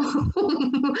 you know,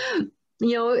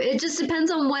 it just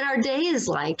depends on what our day is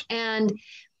like.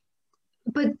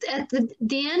 But at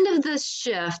the end of the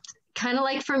shift, kind of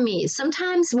like for me,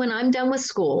 sometimes when I'm done with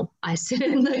school, I sit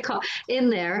in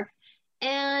there,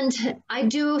 and I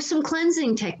do some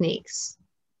cleansing techniques.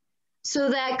 So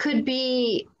that could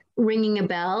be ringing a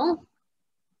bell,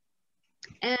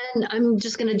 And I'm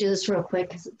just going to do this real quick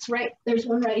because it's right. There's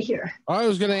one right here. I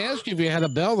was going to ask you if you had a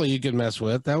bell that you could mess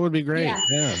with. That would be great.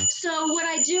 Yeah. So what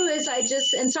I do is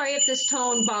and sorry if this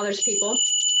tone bothers people,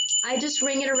 I just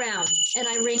ring it around and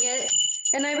I ring it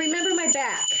and I remember my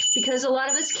back because a lot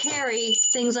of us carry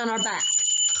things on our back.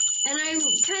 And I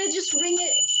kind of just ring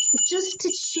it just to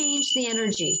change the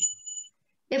energy.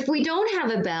 If we don't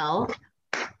have a bell,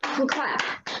 we'll clap.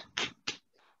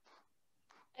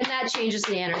 And that changes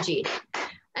the energy.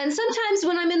 And sometimes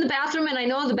when I'm in the bathroom and I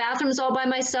know the bathroom's all by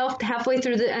myself, halfway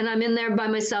through and I'm in there by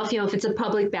myself, if it's a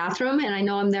public bathroom and I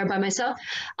know I'm there by myself,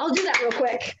 I'll do that real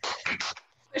quick,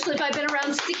 especially if I've been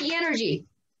around sticky energy,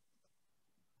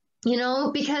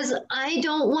 because I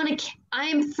don't want to,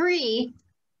 I'm free.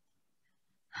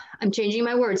 I'm changing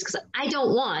my words because I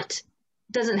don't want,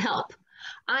 doesn't help.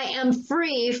 I am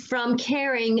free from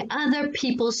carrying other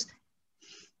people's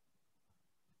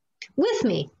with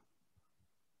me.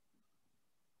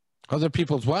 Other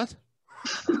people's what?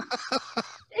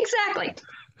 Exactly.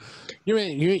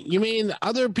 You mean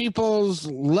other people's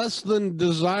less than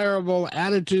desirable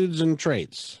attitudes and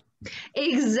traits?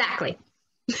 Exactly.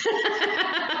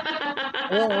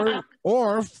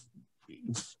 or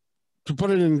to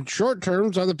put it in short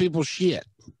terms, other people's shit.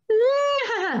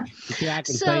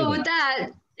 So with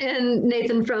that, and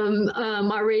Nathan from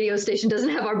our radio station doesn't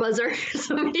have our buzzer,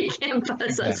 so he can't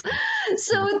buzz us.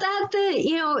 So with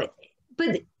that,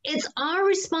 but it's our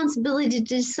responsibility to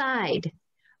decide,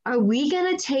 are we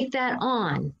going to take that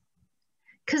on?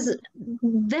 Because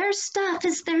their stuff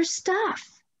is their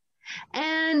stuff.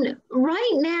 And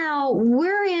right now,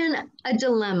 we're in a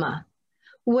dilemma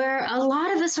where a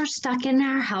lot of us are stuck in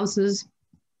our houses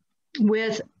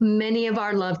with many of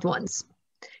our loved ones.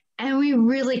 And we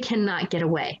really cannot get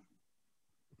away.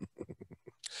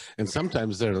 And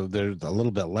sometimes they're a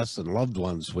little bit less than loved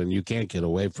ones when you can't get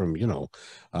away from,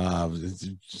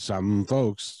 some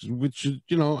folks, which,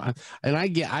 and I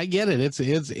get it.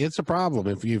 It's a problem.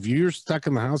 If you're stuck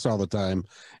in the house all the time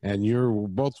and you're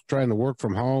both trying to work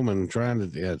from home and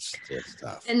it's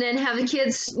tough. And then have the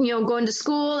kids, going to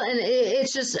school and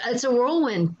it's a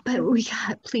whirlwind. But we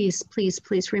got, please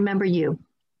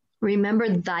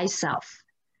remember thyself,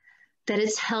 that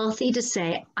it's healthy to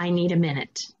say, I need a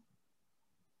minute.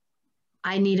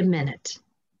 I need a minute.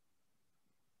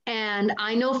 And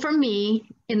I know for me,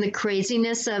 in the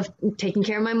craziness of taking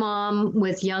care of my mom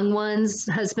with young ones,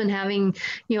 husband having,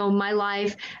 my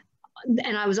life,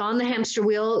 and I was on the hamster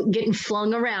wheel getting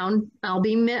flung around. I'll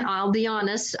be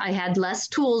honest, I had less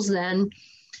tools then,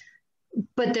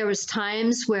 but there was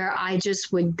times where I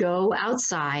just would go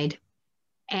outside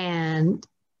and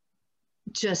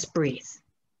just breathe.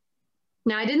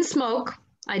 Now, I didn't smoke.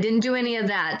 I didn't do any of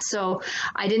that. So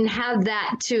I didn't have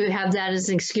that as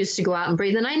an excuse to go out and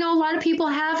breathe. And I know a lot of people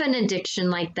have an addiction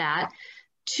like that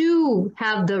to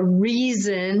have the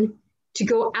reason to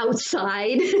go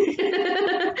outside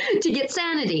to get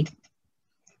sanity.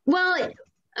 Well,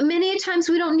 many times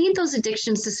we don't need those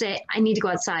addictions to say, I need to go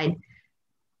outside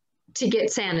to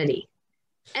get sanity.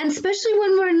 And especially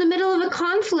when we're in the middle of a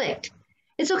conflict,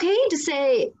 it's okay to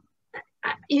say,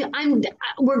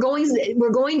 we're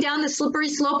going down the slippery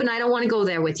slope and I don't want to go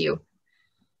there with you.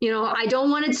 I don't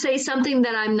want to say something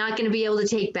that I'm not going to be able to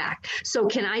take back. So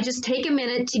can I just take a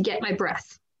minute to get my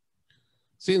breath?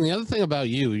 See, and the other thing about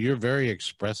you're very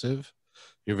expressive.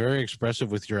 You're very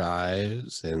expressive with your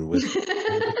eyes and with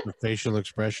your facial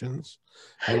expressions.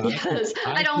 And yes,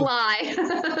 I don't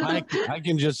lie. I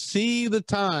can just see the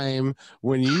time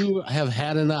when you have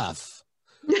had enough.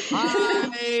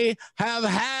 I have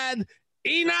had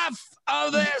enough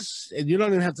of this, and you don't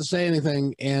even have to say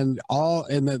anything, and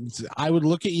then I would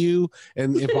look at you,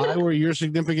 and if I were your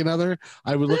significant other,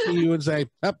 I would look at you and say,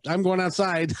 oh, I'm going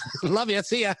outside. Love you,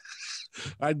 see ya.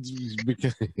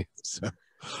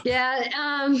 Yeah,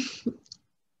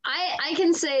 I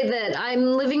can say that I'm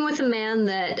living with a man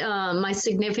that my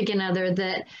significant other,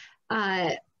 that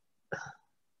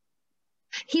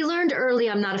he learned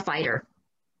early I'm not a fighter.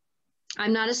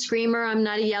 I'm not a screamer. I'm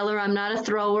not a yeller. I'm not a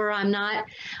thrower. I'm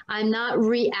not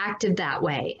reactive that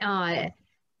way.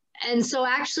 And so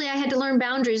actually I had to learn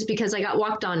boundaries because I got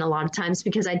walked on a lot of times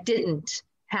because I didn't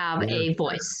have a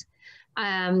voice.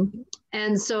 And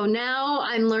so now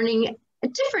I'm learning a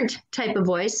different type of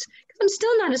voice because I'm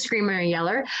still not a screamer or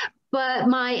yeller, but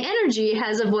my energy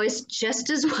has a voice just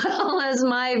as well as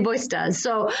my voice does.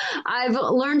 So I've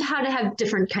learned how to have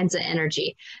different kinds of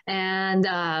energy and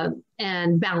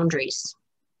boundaries.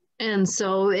 And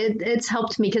so it's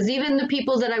helped me because even the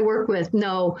people that I work with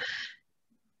know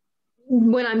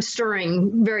when I'm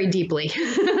stirring very deeply.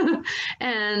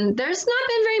 And there's not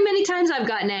been very many times I've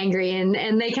gotten angry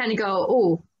and they kind of go,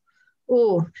 oh,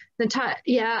 Oh,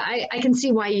 yeah, I can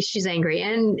see why she's angry.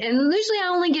 And usually I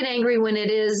only get angry when it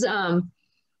is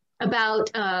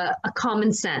about a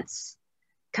common sense,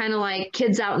 kind of like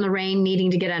kids out in the rain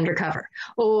needing to get undercover,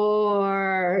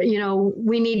 or,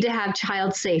 we need to have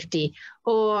child safety,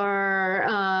 or,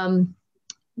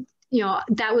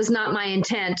 that was not my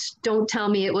intent. Don't tell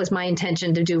me it was my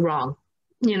intention to do wrong.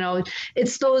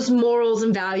 It's those morals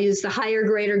and values, the higher,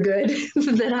 greater good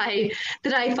that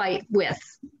I fight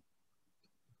with.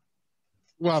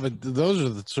 Well, but those are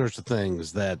the sorts of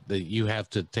things that you have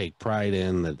to take pride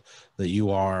in, that you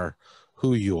are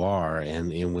who you are.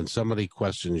 And when somebody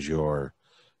questions your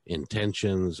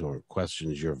intentions or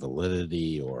questions your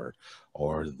validity or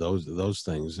those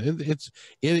things, it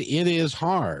is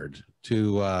hard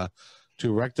to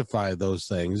rectify those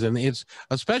things. And it's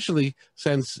especially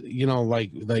since,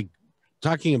 like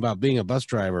talking about being a bus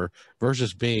driver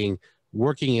versus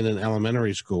working in an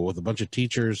elementary school with a bunch of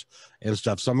teachers and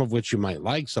stuff, some of which you might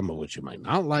like, some of which you might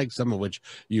not like, some of which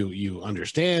you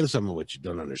understand, some of which you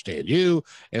don't understand you,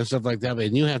 and stuff like that.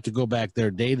 And you have to go back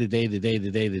there day to day to day to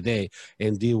day to day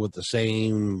and deal with the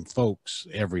same folks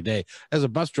every day. As a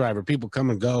bus driver, people come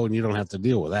and go, and you don't have to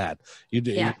deal with that. You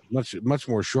do much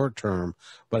more short term.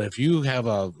 But if you have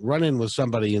a run-in with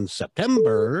somebody in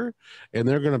September and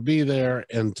they're going to be there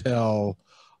until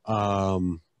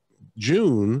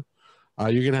June,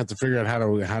 you're going to have to figure out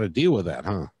how to deal with that,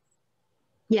 huh?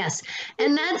 Yes,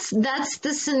 and that's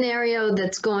the scenario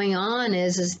that's going on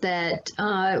is that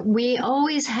we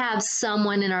always have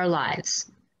someone in our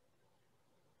lives.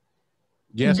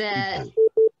 Yes.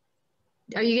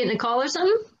 Are you getting a call or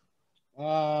something?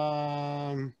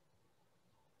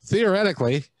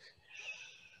 Theoretically.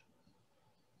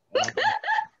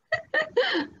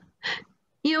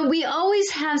 We always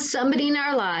have somebody in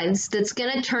our lives that's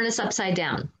going to turn us upside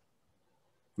down.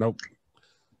 Nope.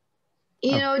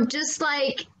 Just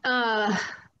like I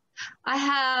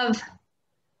have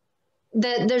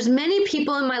that there's many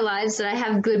people in my lives that I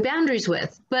have good boundaries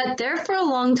with, but there for a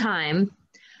long time,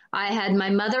 I had my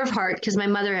mother of heart because my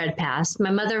mother had passed.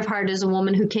 My mother of heart is a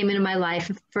woman who came into my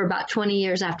life for about 20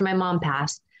 years after my mom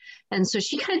passed. And so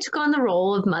she kind of took on the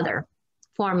role of mother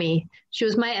for me. She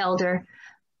was my elder.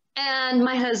 And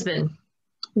my husband,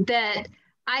 that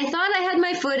I thought I had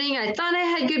my footing. I thought I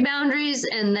had good boundaries.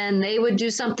 And then they would do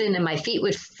something and my feet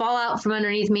would fall out from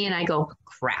underneath me. And I go,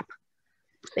 crap.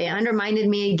 They undermined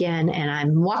me again. And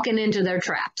I'm walking into their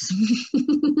traps.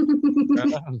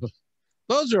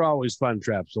 Those are always fun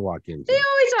traps to walk into. They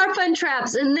always are fun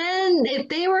traps. And then if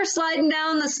they were sliding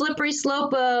down the slippery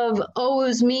slope of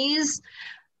woe's me's,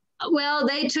 well,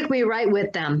 they took me right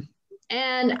with them.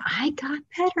 And I got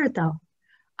better, though.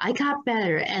 I got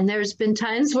better. And there's been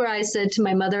times where I said to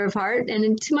my mother of heart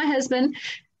and to my husband,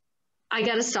 I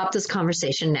got to stop this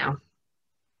conversation now.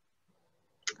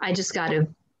 I just got to.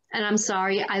 And I'm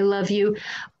sorry. I love you.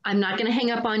 I'm not going to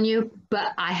hang up on you,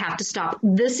 but I have to stop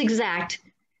this exact.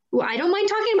 Well, I don't mind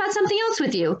talking about something else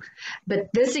with you, but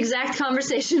this exact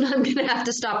conversation, I'm going to have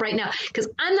to stop right now because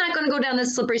I'm not going to go down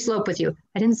this slippery slope with you.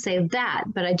 I didn't say that,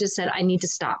 but I just said, I need to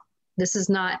stop. This is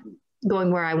not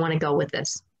going where I want to go with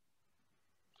this.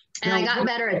 And I got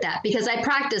better at that because I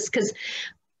practiced, because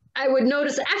I would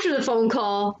notice after the phone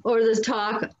call or this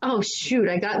talk, oh, shoot,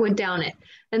 went down it.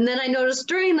 And then I noticed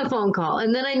during the phone call.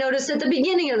 And then I noticed at the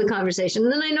beginning of the conversation.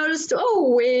 And then I noticed,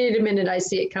 oh, wait a minute, I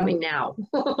see it coming now.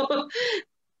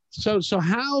 So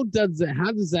how does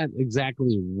that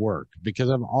exactly work?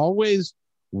 Because I've always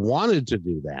wanted to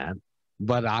do that,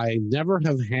 but I never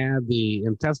have had the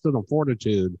intestinal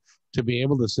fortitude to be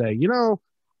able to say,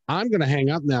 I'm going to hang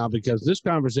up now because this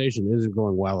conversation isn't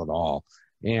going well at all.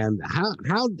 And how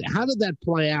did that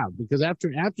play out? Because after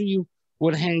you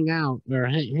would hang out or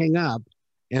hang up,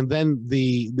 and then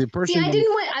the person. See,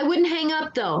 I wouldn't hang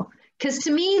up though, because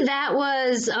to me that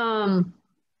was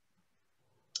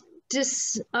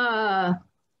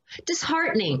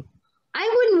disheartening.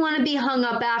 I wouldn't want to be hung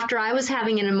up after I was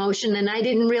having an emotion and I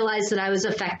didn't realize that I was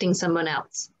affecting someone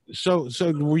else. So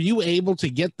were you able to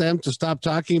get them to stop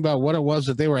talking about what it was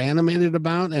that they were animated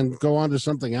about and go on to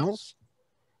something else?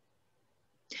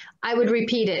 I would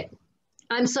repeat it.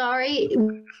 I'm sorry.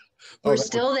 We're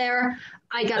still there.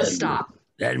 I got to stop.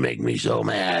 That'd make me so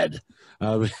mad.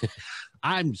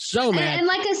 I'm so mad. And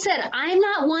like I said, I'm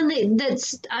not one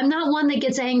that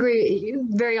gets angry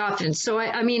very often. So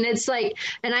I mean, it's like,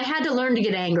 and I had to learn to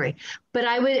get angry, but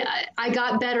I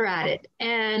got better at it.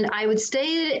 And I would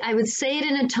say it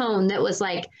in a tone that was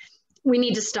like, we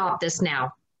need to stop this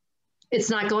now.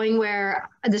 It's not going where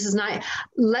this is not,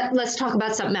 let's talk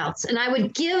about something else. And I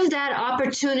would give that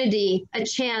opportunity a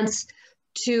chance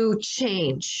to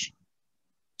change.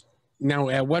 Now,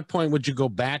 at what point would you go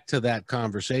back to that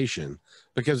conversation?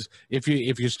 Because if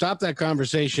you stop that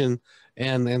conversation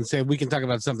and say we can talk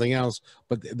about something else,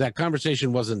 but that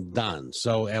conversation wasn't done,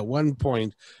 so at one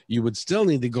point you would still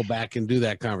need to go back and do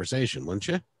that conversation, wouldn't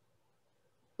you?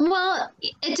 Well,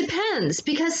 it depends,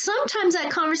 because sometimes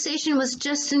that conversation was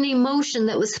just an emotion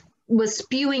that was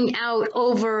spewing out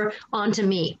over onto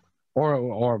me.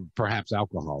 Or perhaps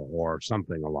alcohol or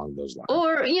something along those lines.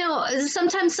 Or,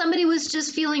 sometimes somebody was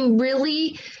just feeling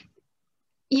really,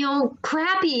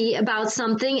 crappy about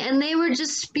something, and they were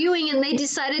just spewing, and they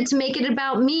decided to make it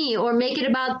about me or make it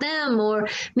about them or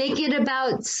make it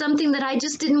about something that I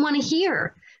just didn't want to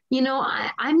hear.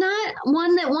 I'm not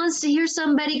one that wants to hear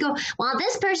somebody go, well,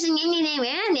 this person,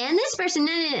 and this person,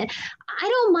 I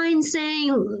don't mind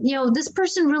saying, this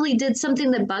person really did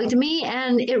something that bugged me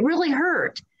and it really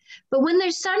hurt. But when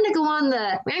they're starting to go on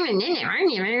the,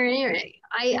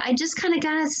 I just kind of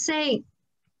got to say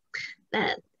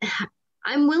that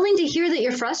I'm willing to hear that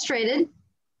you're frustrated.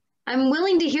 I'm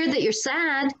willing to hear that you're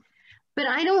sad, but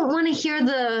I don't want to hear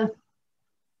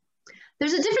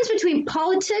there's a difference between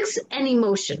politics and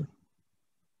emotion.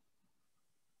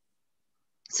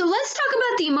 So let's talk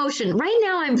about the emotion. Right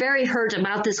now, I'm very hurt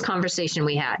about this conversation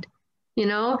we had,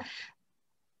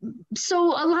 So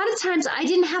a lot of times I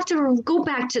didn't have to go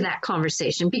back to that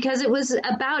conversation because it was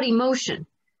about emotion.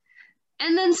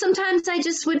 And then sometimes I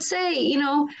just would say,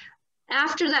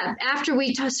 after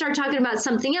we start talking about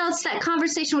something else, that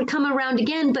conversation would come around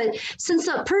again. But since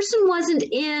a person wasn't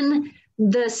in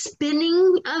the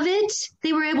spinning of it,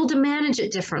 they were able to manage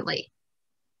it differently.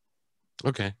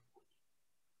 Okay.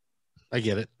 I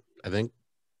get it, I think.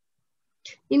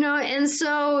 And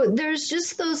so there's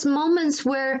just those moments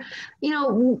where,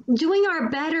 doing our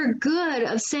better good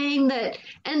of saying that,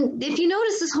 and if you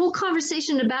notice this whole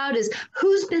conversation about is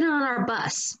who's been on our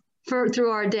bus through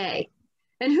our day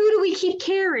and who do we keep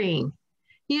carrying,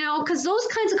 because those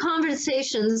kinds of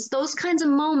conversations, those kinds of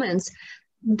moments,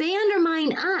 they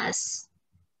undermine us.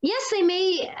 Yes, they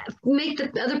may make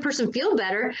the other person feel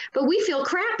better, but we feel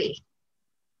crappy.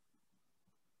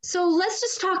 So let's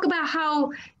just talk about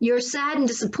how you're sad and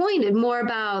disappointed, more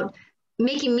about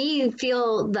making me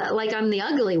feel like I'm the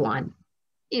ugly one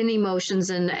in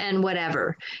emotions and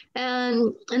whatever.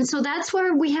 And so that's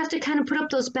where we have to kind of put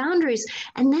up those boundaries.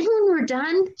 And then when we're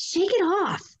done, shake it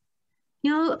off.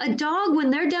 A dog, when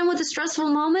they're done with a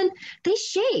stressful moment, they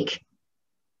shake.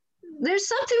 There's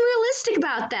something realistic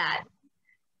about that.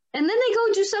 And then they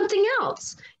go do something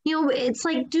else. It's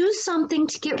like do something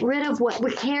to get rid of what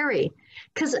we carry.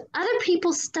 Because other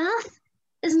people's stuff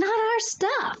is not our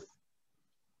stuff.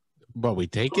 But we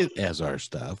take it as our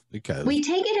stuff because we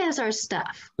take it as our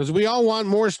stuff. Because we all want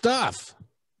more stuff.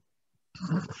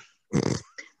 I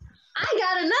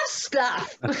got enough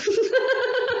stuff. And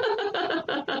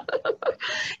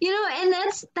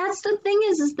that's the thing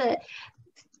is that,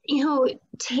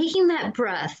 taking that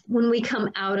breath when we come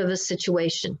out of a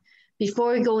situation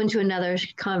before we go into another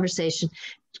conversation,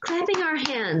 clapping our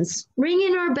hands,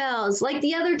 ringing our bells. Like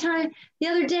the other day,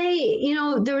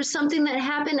 there was something that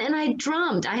happened and I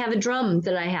drummed. I have a drum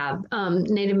that I have,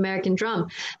 Native American drum.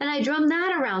 And I drum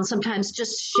that around sometimes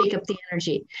just to shake up the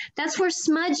energy. That's where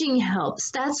smudging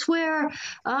helps. That's where,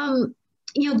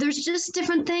 there's just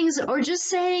different things, or just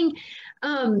saying,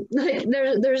 like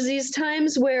there's these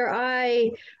times where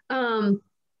I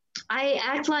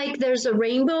act like there's a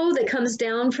rainbow that comes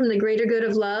down from the greater good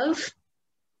of love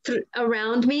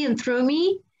around me and through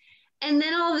me. And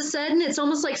then all of a sudden, it's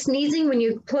almost like sneezing when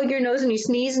you plug your nose and you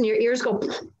sneeze and your ears go.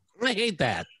 I hate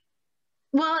that.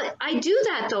 Well, I do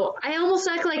that though. I almost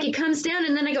act like it comes down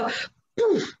and then I go,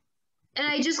 poof, and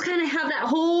I just kind of have that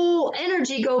whole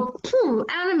energy go poof,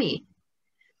 out of me.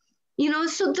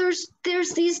 So there's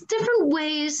these different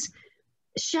ways.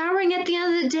 Showering at the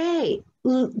end of the day,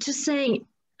 just saying,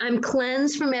 I'm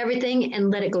cleansed from everything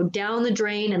and let it go down the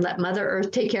drain and let Mother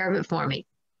Earth take care of it for me.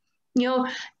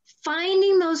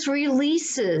 Finding those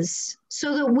releases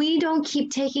so that we don't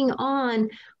keep taking on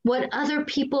what other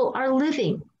people are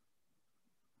living.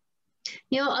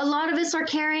 A lot of us are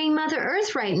carrying Mother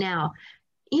Earth right now.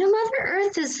 Mother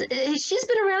Earth she's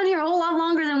been around here a whole lot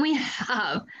longer than we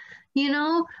have.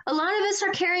 A lot of us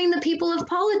are carrying the people of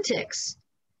politics,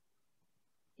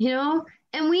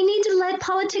 and we need to let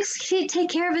politics take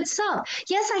care of itself.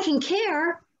 Yes, I can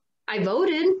care. I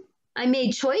voted. I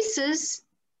made choices.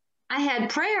 I had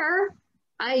prayer.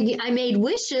 I made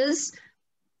wishes.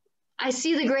 I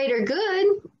see the greater good.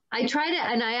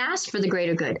 And I asked for the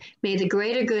greater good. May the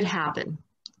greater good happen.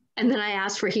 And then I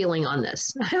asked for healing on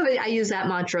this. I use that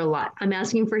mantra a lot. I'm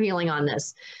asking for healing on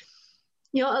this.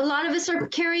 A lot of us are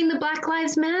carrying the Black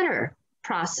Lives Matter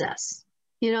process.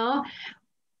 you know,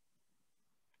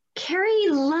 carry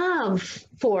love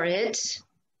for it,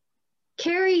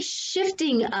 carry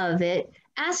shifting of it,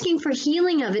 asking for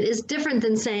healing of it is different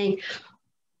than saying,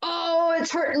 oh,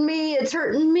 it's hurting me, it's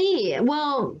hurting me.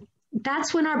 Well,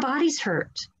 that's when our bodies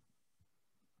hurt.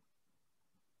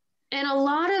 And a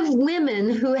lot of women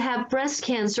who have breast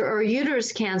cancer or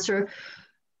uterus cancer,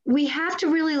 we have to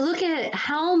really look at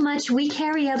how much we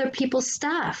carry other people's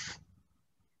stuff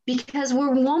because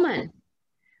we're woman.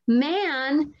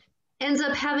 Man ends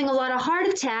up having a lot of heart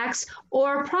attacks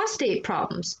or prostate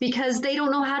problems because they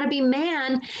don't know how to be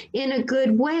man in a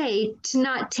good way to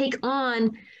not take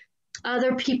on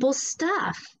other people's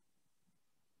stuff.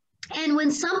 And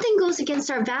when something goes against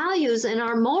our values and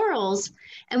our morals,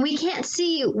 and we can't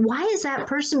see why is that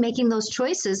person making those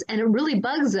choices, and it really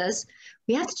bugs us,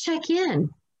 we have to check in.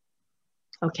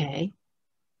 Okay,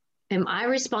 am I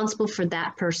responsible for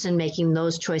that person making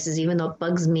those choices, even though it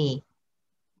bugs me?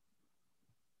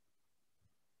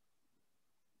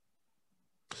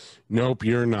 Nope,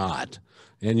 you're not.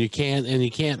 And you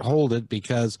can't hold it,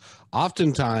 because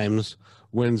oftentimes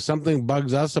when something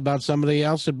bugs us about somebody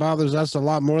else, it bothers us a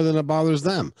lot more than it bothers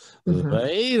them.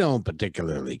 They don't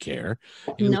particularly care.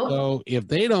 And so if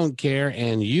they don't care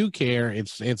and you care,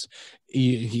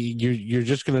 you're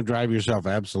just going to drive yourself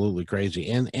absolutely crazy.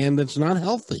 And it's not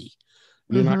healthy.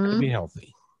 You're not going to be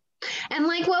healthy. And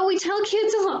like what we tell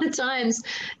kids a lot of times,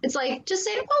 it's like, just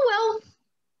say, oh,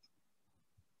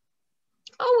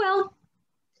 well.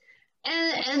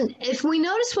 And if we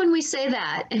notice when we say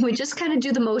that and we just kind of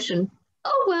do the motion,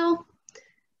 oh, well,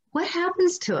 what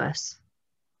happens to us?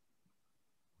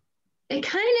 It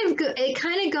kind of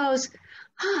goes,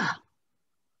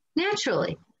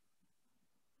 naturally.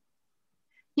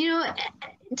 You know,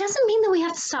 it doesn't mean that we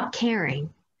have to stop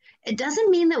caring. It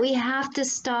doesn't mean that we have to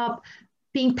stop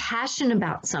being passionate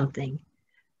about something.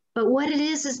 But what it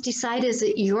is decide, is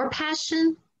it your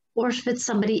passion or if it's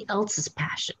somebody else's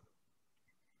passion?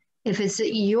 If it's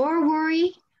your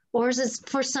worry or is it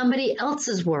for somebody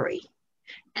else's worry?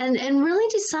 And really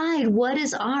decide what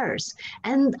is ours.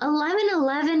 And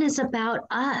 1111 is about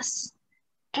us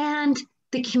and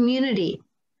the community.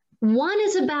 1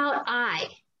 is about I,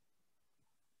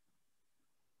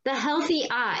 the healthy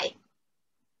I.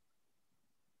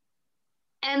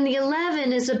 And the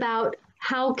 11 is about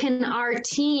how can our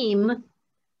team,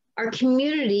 our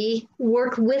community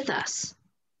work with us.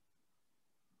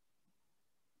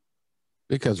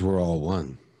 Because we're all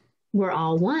one. We're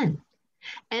all one.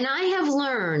 And I have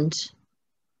learned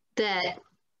that,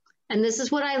 and this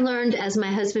is what I learned as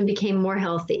my husband became more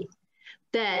healthy,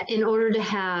 that in order to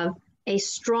have a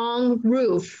strong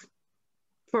roof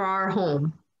for our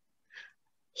home,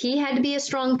 he had to be a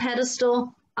strong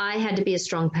pedestal. I had to be a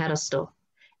strong pedestal.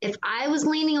 If I was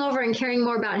leaning over and caring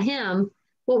more about him,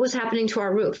 what was happening to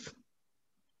our roof?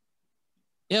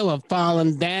 It was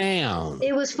falling down.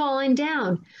 It was falling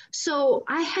down. So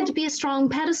I had to be a strong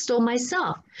pedestal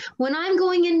myself. When I'm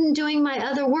going in and doing my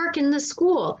other work in the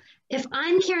school, if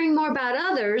I'm caring more about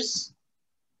others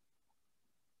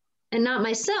and not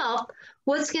myself,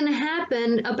 what's going to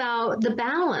happen about the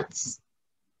balance?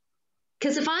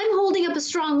 Because if I'm holding up a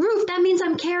strong roof, that means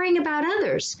I'm caring about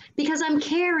others because I'm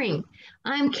caring.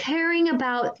 I'm caring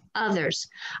about others.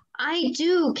 I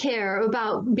do care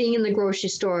about being in the grocery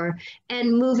store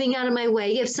and moving out of my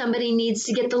way if somebody needs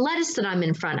to get the lettuce that I'm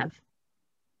in front of.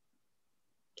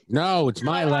 No, it's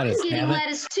my lettuce. I'm getting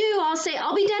lettuce too. I'll say,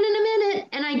 I'll be done in a minute.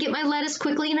 And I get my lettuce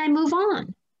quickly and I move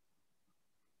on.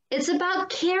 It's about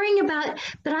caring about,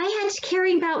 but I had to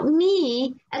care about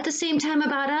me at the same time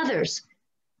about others.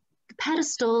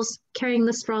 Pedestals carrying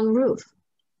the strong roof.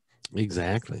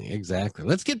 Exactly.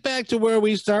 Let's get back to where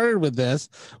we started with this,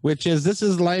 which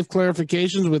is Life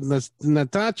Clarifications with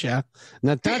Natasha,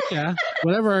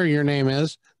 whatever your name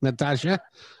is, Natasha.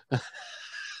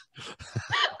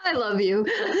 I love you.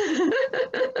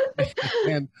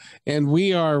 and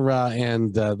we are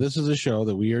this is a show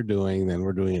that we are doing, and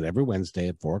we're doing it every Wednesday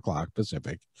at 4:00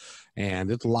 Pacific, and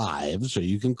it's live, so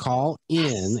you can call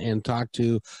in and talk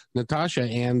to Natasha.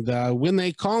 And when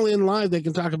they call in live, they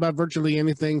can talk about virtually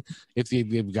anything. If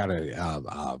you've got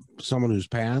someone who's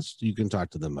passed, you can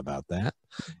talk to them about that.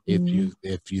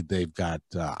 If they've got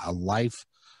a life,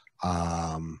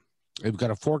 they've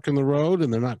got a fork in the road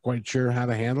and they're not quite sure how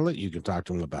to handle it, you can talk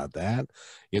to them about that.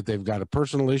 If they've got a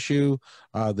personal issue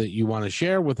that you want to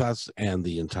share with us and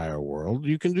the entire world,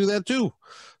 you can do that too.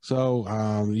 So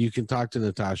you can talk to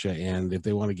Natasha, and if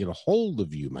they want to get a hold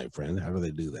of you, my friend, how do they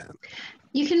do that?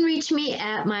 You can reach me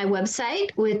at my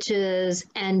website, which is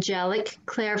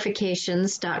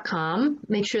angelicclarifications.com.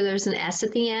 Make sure there's an S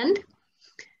at the end.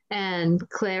 and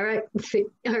Clara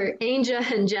or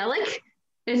Angelic,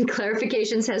 and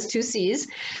Clarifications has 2 C's.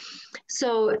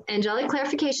 So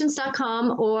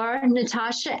angelicclarifications.com or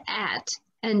Natasha at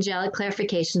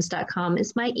angelicclarifications.com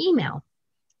is my email.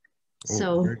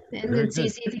 So it's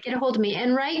easy to get a hold of me.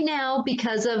 And right now,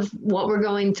 because of what we're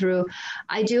going through,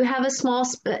 I do have a small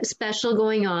special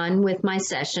going on with my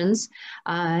sessions.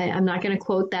 I'm not going to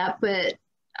quote that, but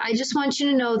I just want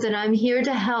you to know that I'm here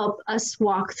to help us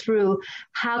walk through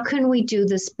how can we do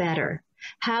this better?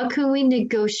 How can we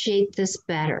negotiate this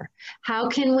better? How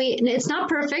can we, and it's not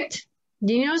perfect.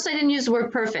 Do you notice I didn't use the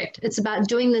word perfect? It's about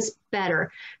doing this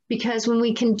better, because when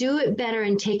we can do it better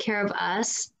and take care of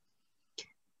us,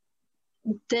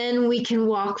 then we can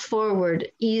walk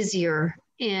forward easier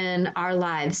in our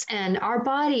lives and our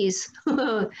bodies.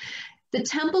 The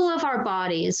temple of our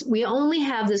bodies, we only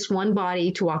have this one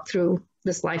body to walk through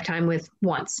this lifetime with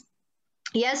once.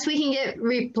 Yes, we can get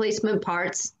replacement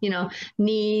parts,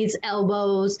 knees,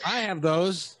 elbows. I have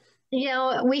those.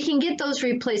 We can get those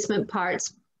replacement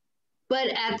parts. But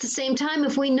at the same time,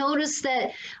 if we notice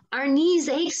that our knees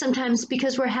ache sometimes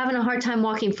because we're having a hard time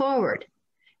walking forward,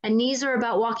 and knees are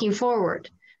about walking forward.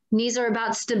 Knees are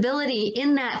about stability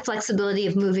in that flexibility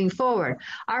of moving forward.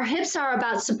 Our hips are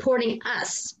about supporting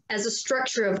us as a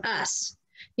structure of us.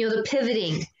 The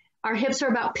pivoting. Our hips are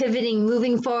about pivoting,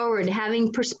 moving forward,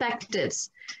 having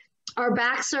perspectives. Our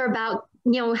backs are about,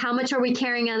 how much are we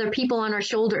carrying other people on our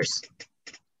shoulders?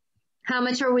 How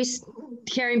much are we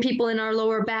carrying people in our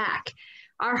lower back?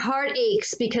 Our heart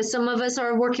aches because some of us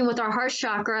are working with our heart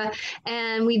chakra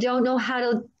and we don't know how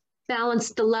to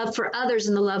balance the love for others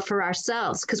and the love for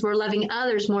ourselves, because we're loving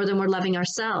others more than we're loving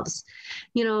ourselves.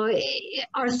 We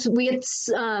get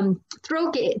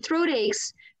throat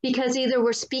aches because either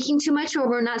we're speaking too much or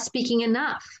we're not speaking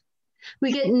enough.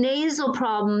 We get nasal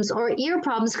problems or ear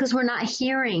problems because we're not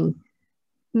hearing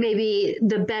maybe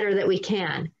the better that we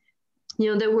can.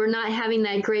 That we're not having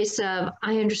that grace of,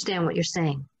 I understand what you're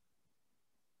saying.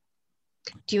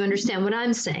 Do you understand what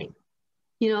I'm saying?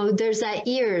 There's that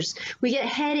ears. We get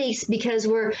headaches because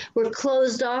we're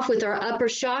closed off with our upper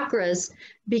chakras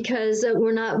because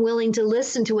we're not willing to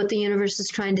listen to what the universe is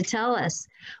trying to tell us.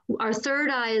 Our third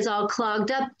eye is all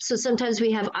clogged up, so sometimes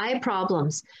we have eye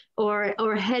problems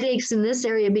or headaches in this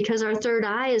area because our third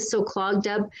eye is so clogged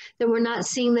up that we're not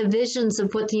seeing the visions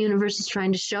of what the universe is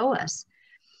trying to show us.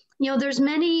 There's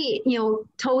many,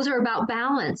 toes are about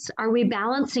balance. Are we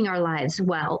balancing our lives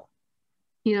well?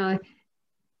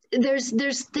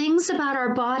 There's things about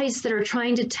our bodies that are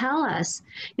trying to tell us,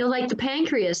 like the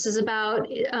pancreas is about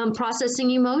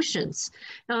processing emotions.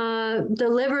 The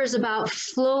liver is about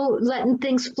letting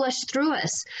things flush through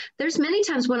us. There's many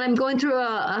times when I'm going through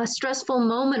a stressful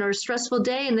moment or a stressful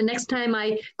day, and the next time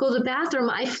I go to the bathroom,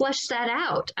 I flush that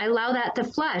out. I allow that to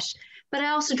flush, but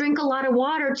I also drink a lot of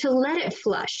water to let it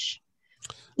flush.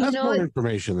 That's more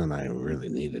information than I really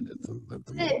needed.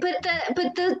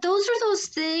 But those are those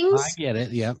things. I get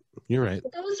it. Yep, you're right.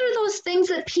 Those are those things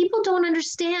that people don't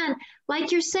understand.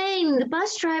 Like you're saying, the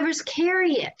bus drivers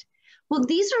carry it. Well,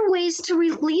 these are ways to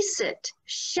release it.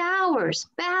 Showers,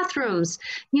 bathrooms,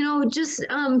 just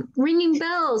ringing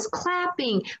bells,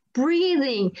 clapping,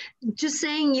 breathing, just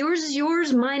saying yours is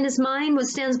yours, mine is mine, what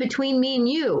stands between me and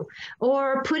you.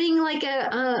 Or putting like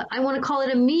I want to call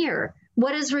it a mirror.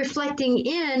 What is reflecting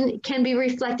in can be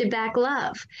reflected back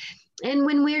love. And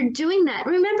when we're doing that,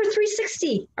 remember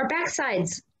 360, our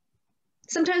backsides.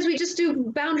 Sometimes we just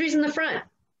do boundaries in the front.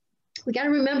 We got to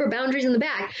remember boundaries in the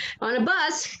back. On a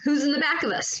bus, who's in the back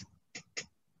of us?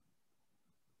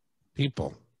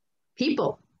 People.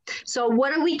 So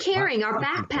what are we carrying? Our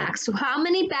backpacks. So how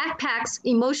many backpacks,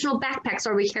 emotional backpacks,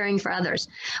 are we carrying for others?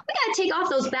 We got to take off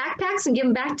those backpacks and give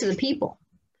them back to the people.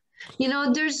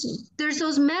 There's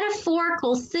those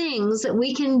metaphorical things that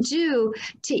we can do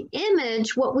to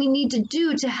image what we need to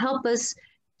do to help us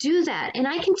do that. And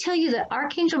I can tell you that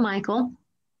Archangel Michael,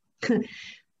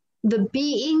 the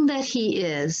being that he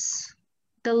is,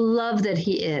 the love that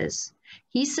he is,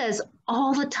 he says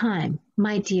all the time,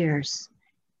 my dears,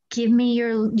 give me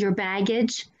your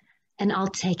baggage and I'll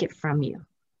take it from you.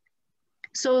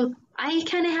 So I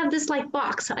kind of have this like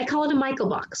box. I call it a Michael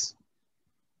box.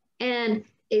 And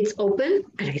it's open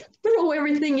and I throw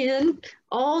everything in,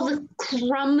 all the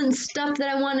crumb and stuff that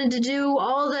I wanted to do,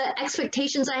 all the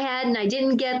expectations I had and I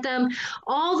didn't get them,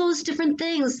 all those different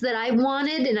things that I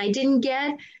wanted and I didn't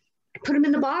get. I put them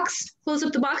in the box, close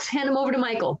up the box, hand them over to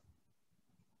Michael.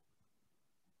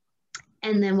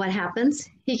 And then what happens?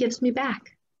 He gives me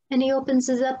back and he opens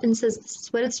it up and says, this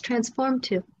is what it's transformed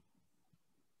to.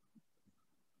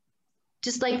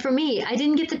 Just like for me, I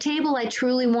didn't get the table I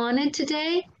truly wanted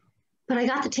today, but I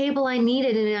got the table I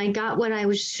needed and I got what I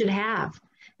should have.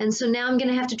 And so now I'm going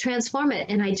to have to transform it.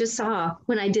 And I just saw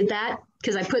when I did that,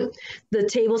 because I put the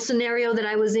table scenario that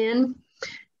I was in,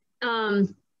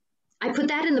 I put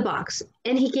that in the box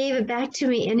and he gave it back to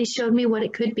me and he showed me what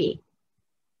it could be.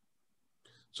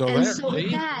 So and so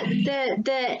with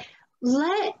that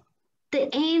let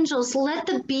the angels, let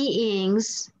the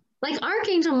beings, like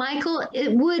Archangel Michael,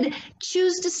 it would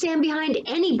choose to stand behind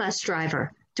any bus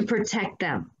driver to protect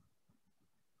them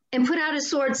and put out his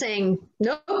sword saying,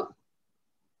 nope,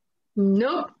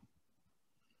 nope.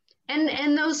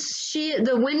 And those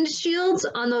the windshields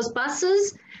on those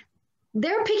buses,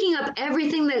 they're picking up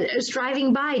everything that is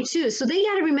driving by too. So they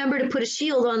got to remember to put a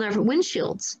shield on their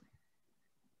windshields.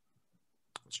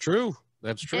 It's true.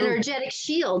 That's true. Energetic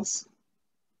shields.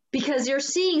 Because you're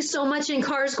seeing so much in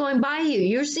cars going by you.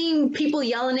 You're seeing people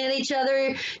yelling at each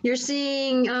other. You're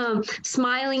seeing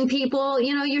smiling people.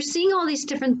 You know, you're seeing all these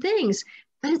different things,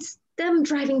 but it's them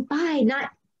driving by,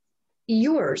 not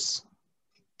yours.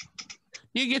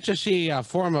 You get to see a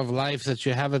form of life that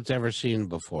you haven't ever seen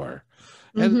before.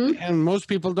 Mm-hmm. And most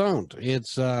people don't. It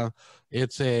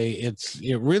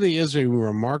really is a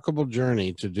remarkable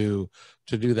journey to do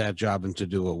that job and to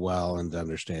do it well and to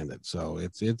understand it. So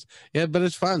but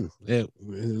it's fun. At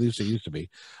least it used to be.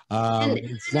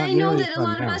 And I know that a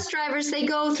lot of bus drivers, they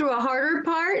go through a harder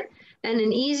part and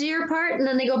an easier part, and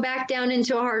then they go back down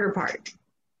into a harder part.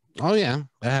 Oh yeah,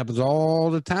 that happens all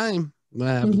the time.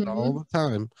 All the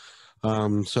time.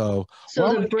 So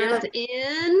the breath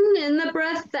in and the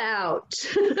breath out.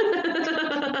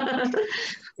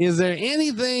 Is there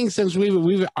anything, since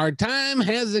our time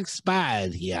has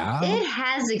expired? Yeah, it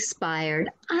has expired.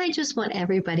 I just want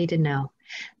everybody to know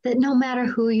that no matter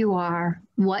who you are,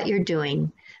 what you're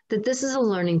doing, that this is a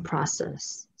learning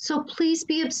process. So please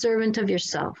be observant of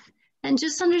yourself and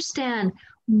just understand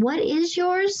what is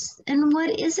yours and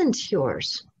what isn't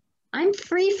yours. I'm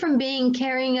free from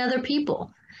carrying other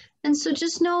people. And so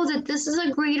just know that this is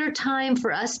a greater time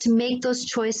for us to make those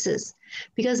choices,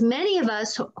 because many of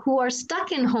us who are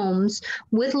stuck in homes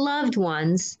with loved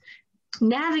ones,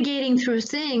 navigating through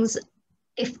things,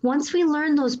 if once we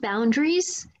learn those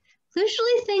boundaries,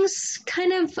 usually things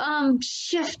kind of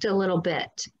shift a little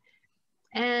bit,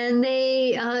 and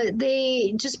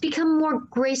they just become more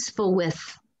graceful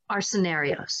with our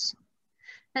scenarios.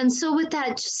 And so with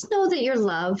that, just know that you're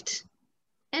loved.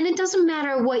 And it doesn't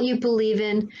matter what you believe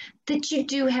in, that you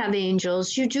do have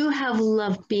angels, you do have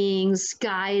love beings,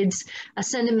 guides,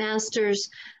 ascended masters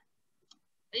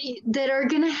that are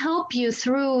going to help you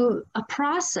through a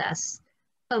process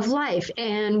of life.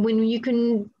 And when you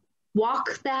can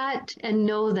walk that and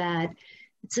know that,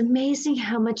 it's amazing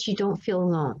how much you don't feel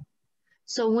alone.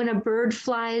 So when a bird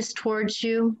flies towards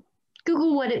you,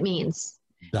 Google what it means.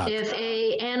 Duck. If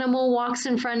an animal walks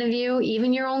in front of you,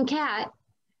 even your own cat,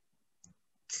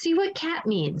 see what cat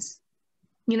means.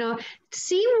 You know,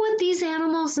 see what these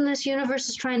animals in this universe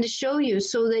is trying to show you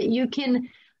so that you can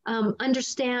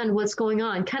understand what's going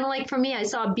on. Kind of like for me, I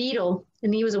saw a beetle,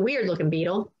 and he was a weird looking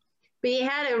beetle, but he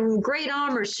had a great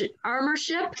armor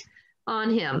ship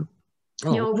on him,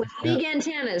 with big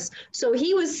antennas. So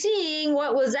he was seeing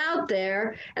what was out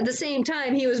there. At the same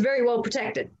time, he was very well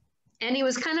protected, and he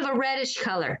was kind of a reddish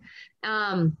color.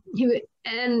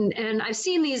 And I've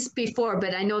seen these before,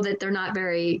 but I know that they're not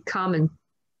very common.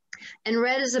 And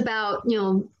red is about,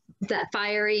 that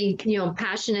fiery,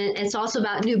 passionate. It's also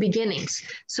about new beginnings.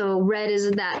 So red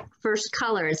is that first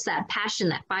color. It's that passion,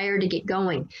 that fire to get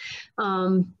going.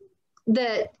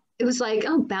 That it was like,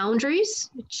 boundaries,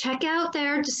 check out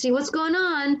there to see what's going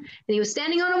on. And he was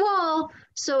standing on a wall.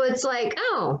 So it's like,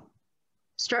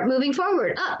 start moving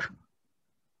forward, up,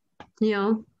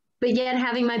 but yet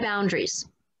having my boundaries.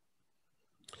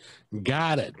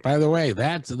 Got it. By the way,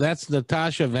 that's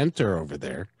Natasha Venter over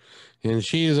there, and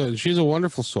she's a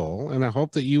wonderful soul. And I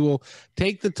hope that you will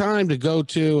take the time to go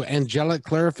to Angelic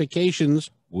Clarifications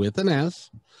with an S,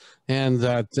 and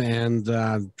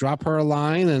drop her a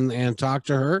line and talk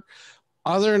to her.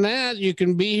 Other than that, you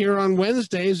can be here on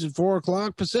Wednesdays at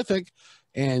 4:00 Pacific,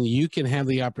 and you can have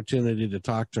the opportunity to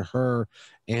talk to her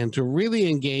and to really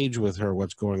engage with her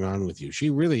what's going on with you. She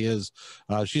really is.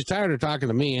 She's tired of talking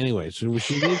to me anyway, so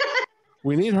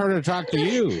we need her to talk to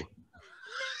you.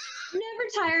 Never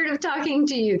tired of talking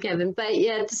to you, Kevin, but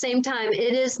yet at the same time,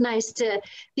 it is nice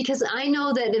because I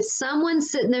know that if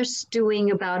someone's sitting there stewing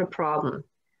about a problem,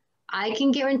 I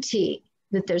can guarantee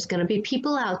that there's going to be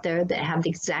people out there that have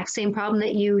the exact same problem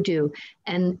that you do.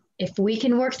 And if we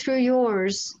can work through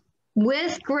yours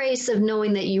with grace of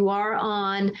knowing that you are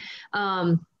on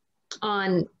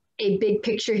a big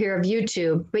picture here of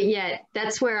YouTube, but yet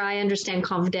that's where I understand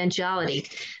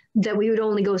confidentiality, that we would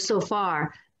only go so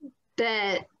far,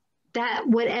 that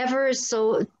whatever is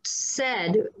so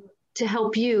said to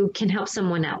help you can help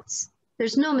someone else.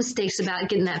 There's no mistakes about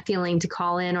getting that feeling to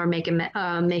call in or make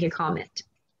a comment.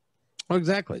 Oh,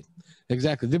 exactly.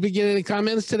 Did we get any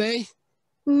comments today?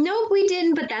 Nope, we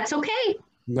didn't, but that's okay.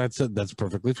 That's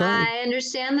perfectly fine. I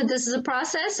understand that this is a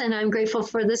process, and I'm grateful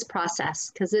for this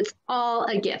process because it's all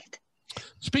a gift.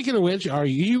 Speaking of which, are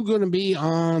you going to be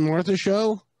on Martha's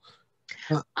show?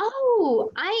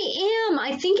 Oh, I am.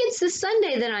 I think it's this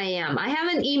Sunday that I am. I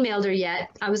haven't emailed her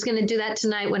yet. I was going to do that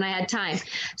tonight when I had time.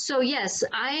 So yes,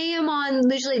 I am on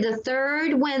usually the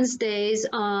third Wednesdays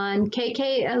on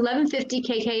 1150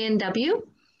 KKNW,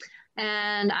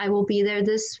 and I will be there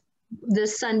this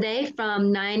Sunday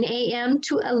from 9 a.m.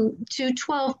 to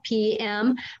 12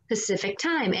 p.m. Pacific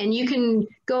time. And you can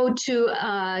go to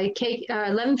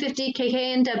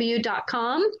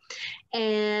 1150kknw.com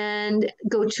and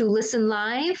go to listen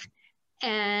live,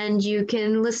 and you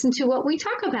can listen to what we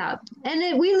talk about.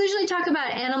 And we usually talk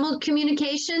about animal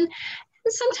communication. And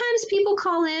sometimes people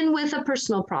call in with a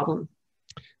personal problem.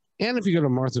 And if you go to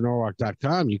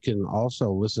marthanorwalk.com, you can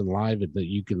also listen live.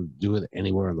 You can do it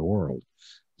anywhere in the world.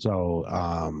 So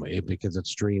because it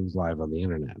streams live on the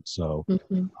internet. So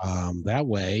that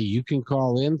way you can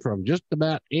call in from just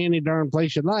about any darn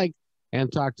place you like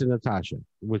and talk to Natasha,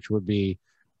 which would be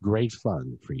great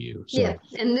fun for you. So, yeah,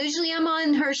 and usually I'm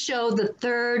on her show the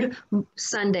third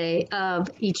Sunday of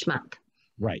each month.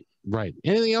 Right.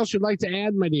 Anything else you'd like to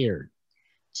add, my dear?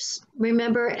 Just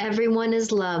remember, everyone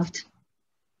is loved.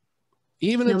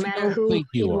 Even no if matter you don't who think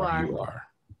you are. are.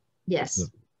 Yes.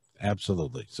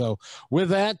 Absolutely. So with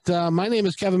that, my name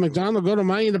is Kevin McDonald. Go to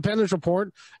My Independence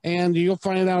Report and you'll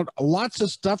find out lots of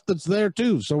stuff that's there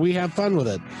too. So we have fun with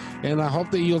it. And I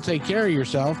hope that you'll take care of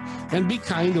yourself and be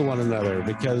kind to one another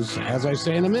because, as I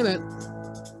say in a minute.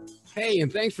 Hey,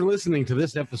 and thanks for listening to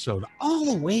this episode all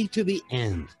the way to the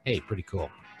end. Hey, pretty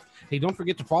cool. Hey, don't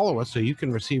forget to follow us so you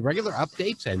can receive regular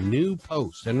updates and new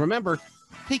posts. And remember,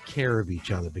 take care of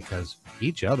each other because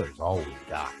each other's all we've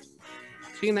got.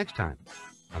 See you next time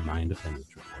on My Independence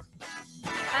Report.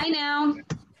 Bye now.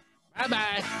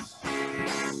 Bye-bye.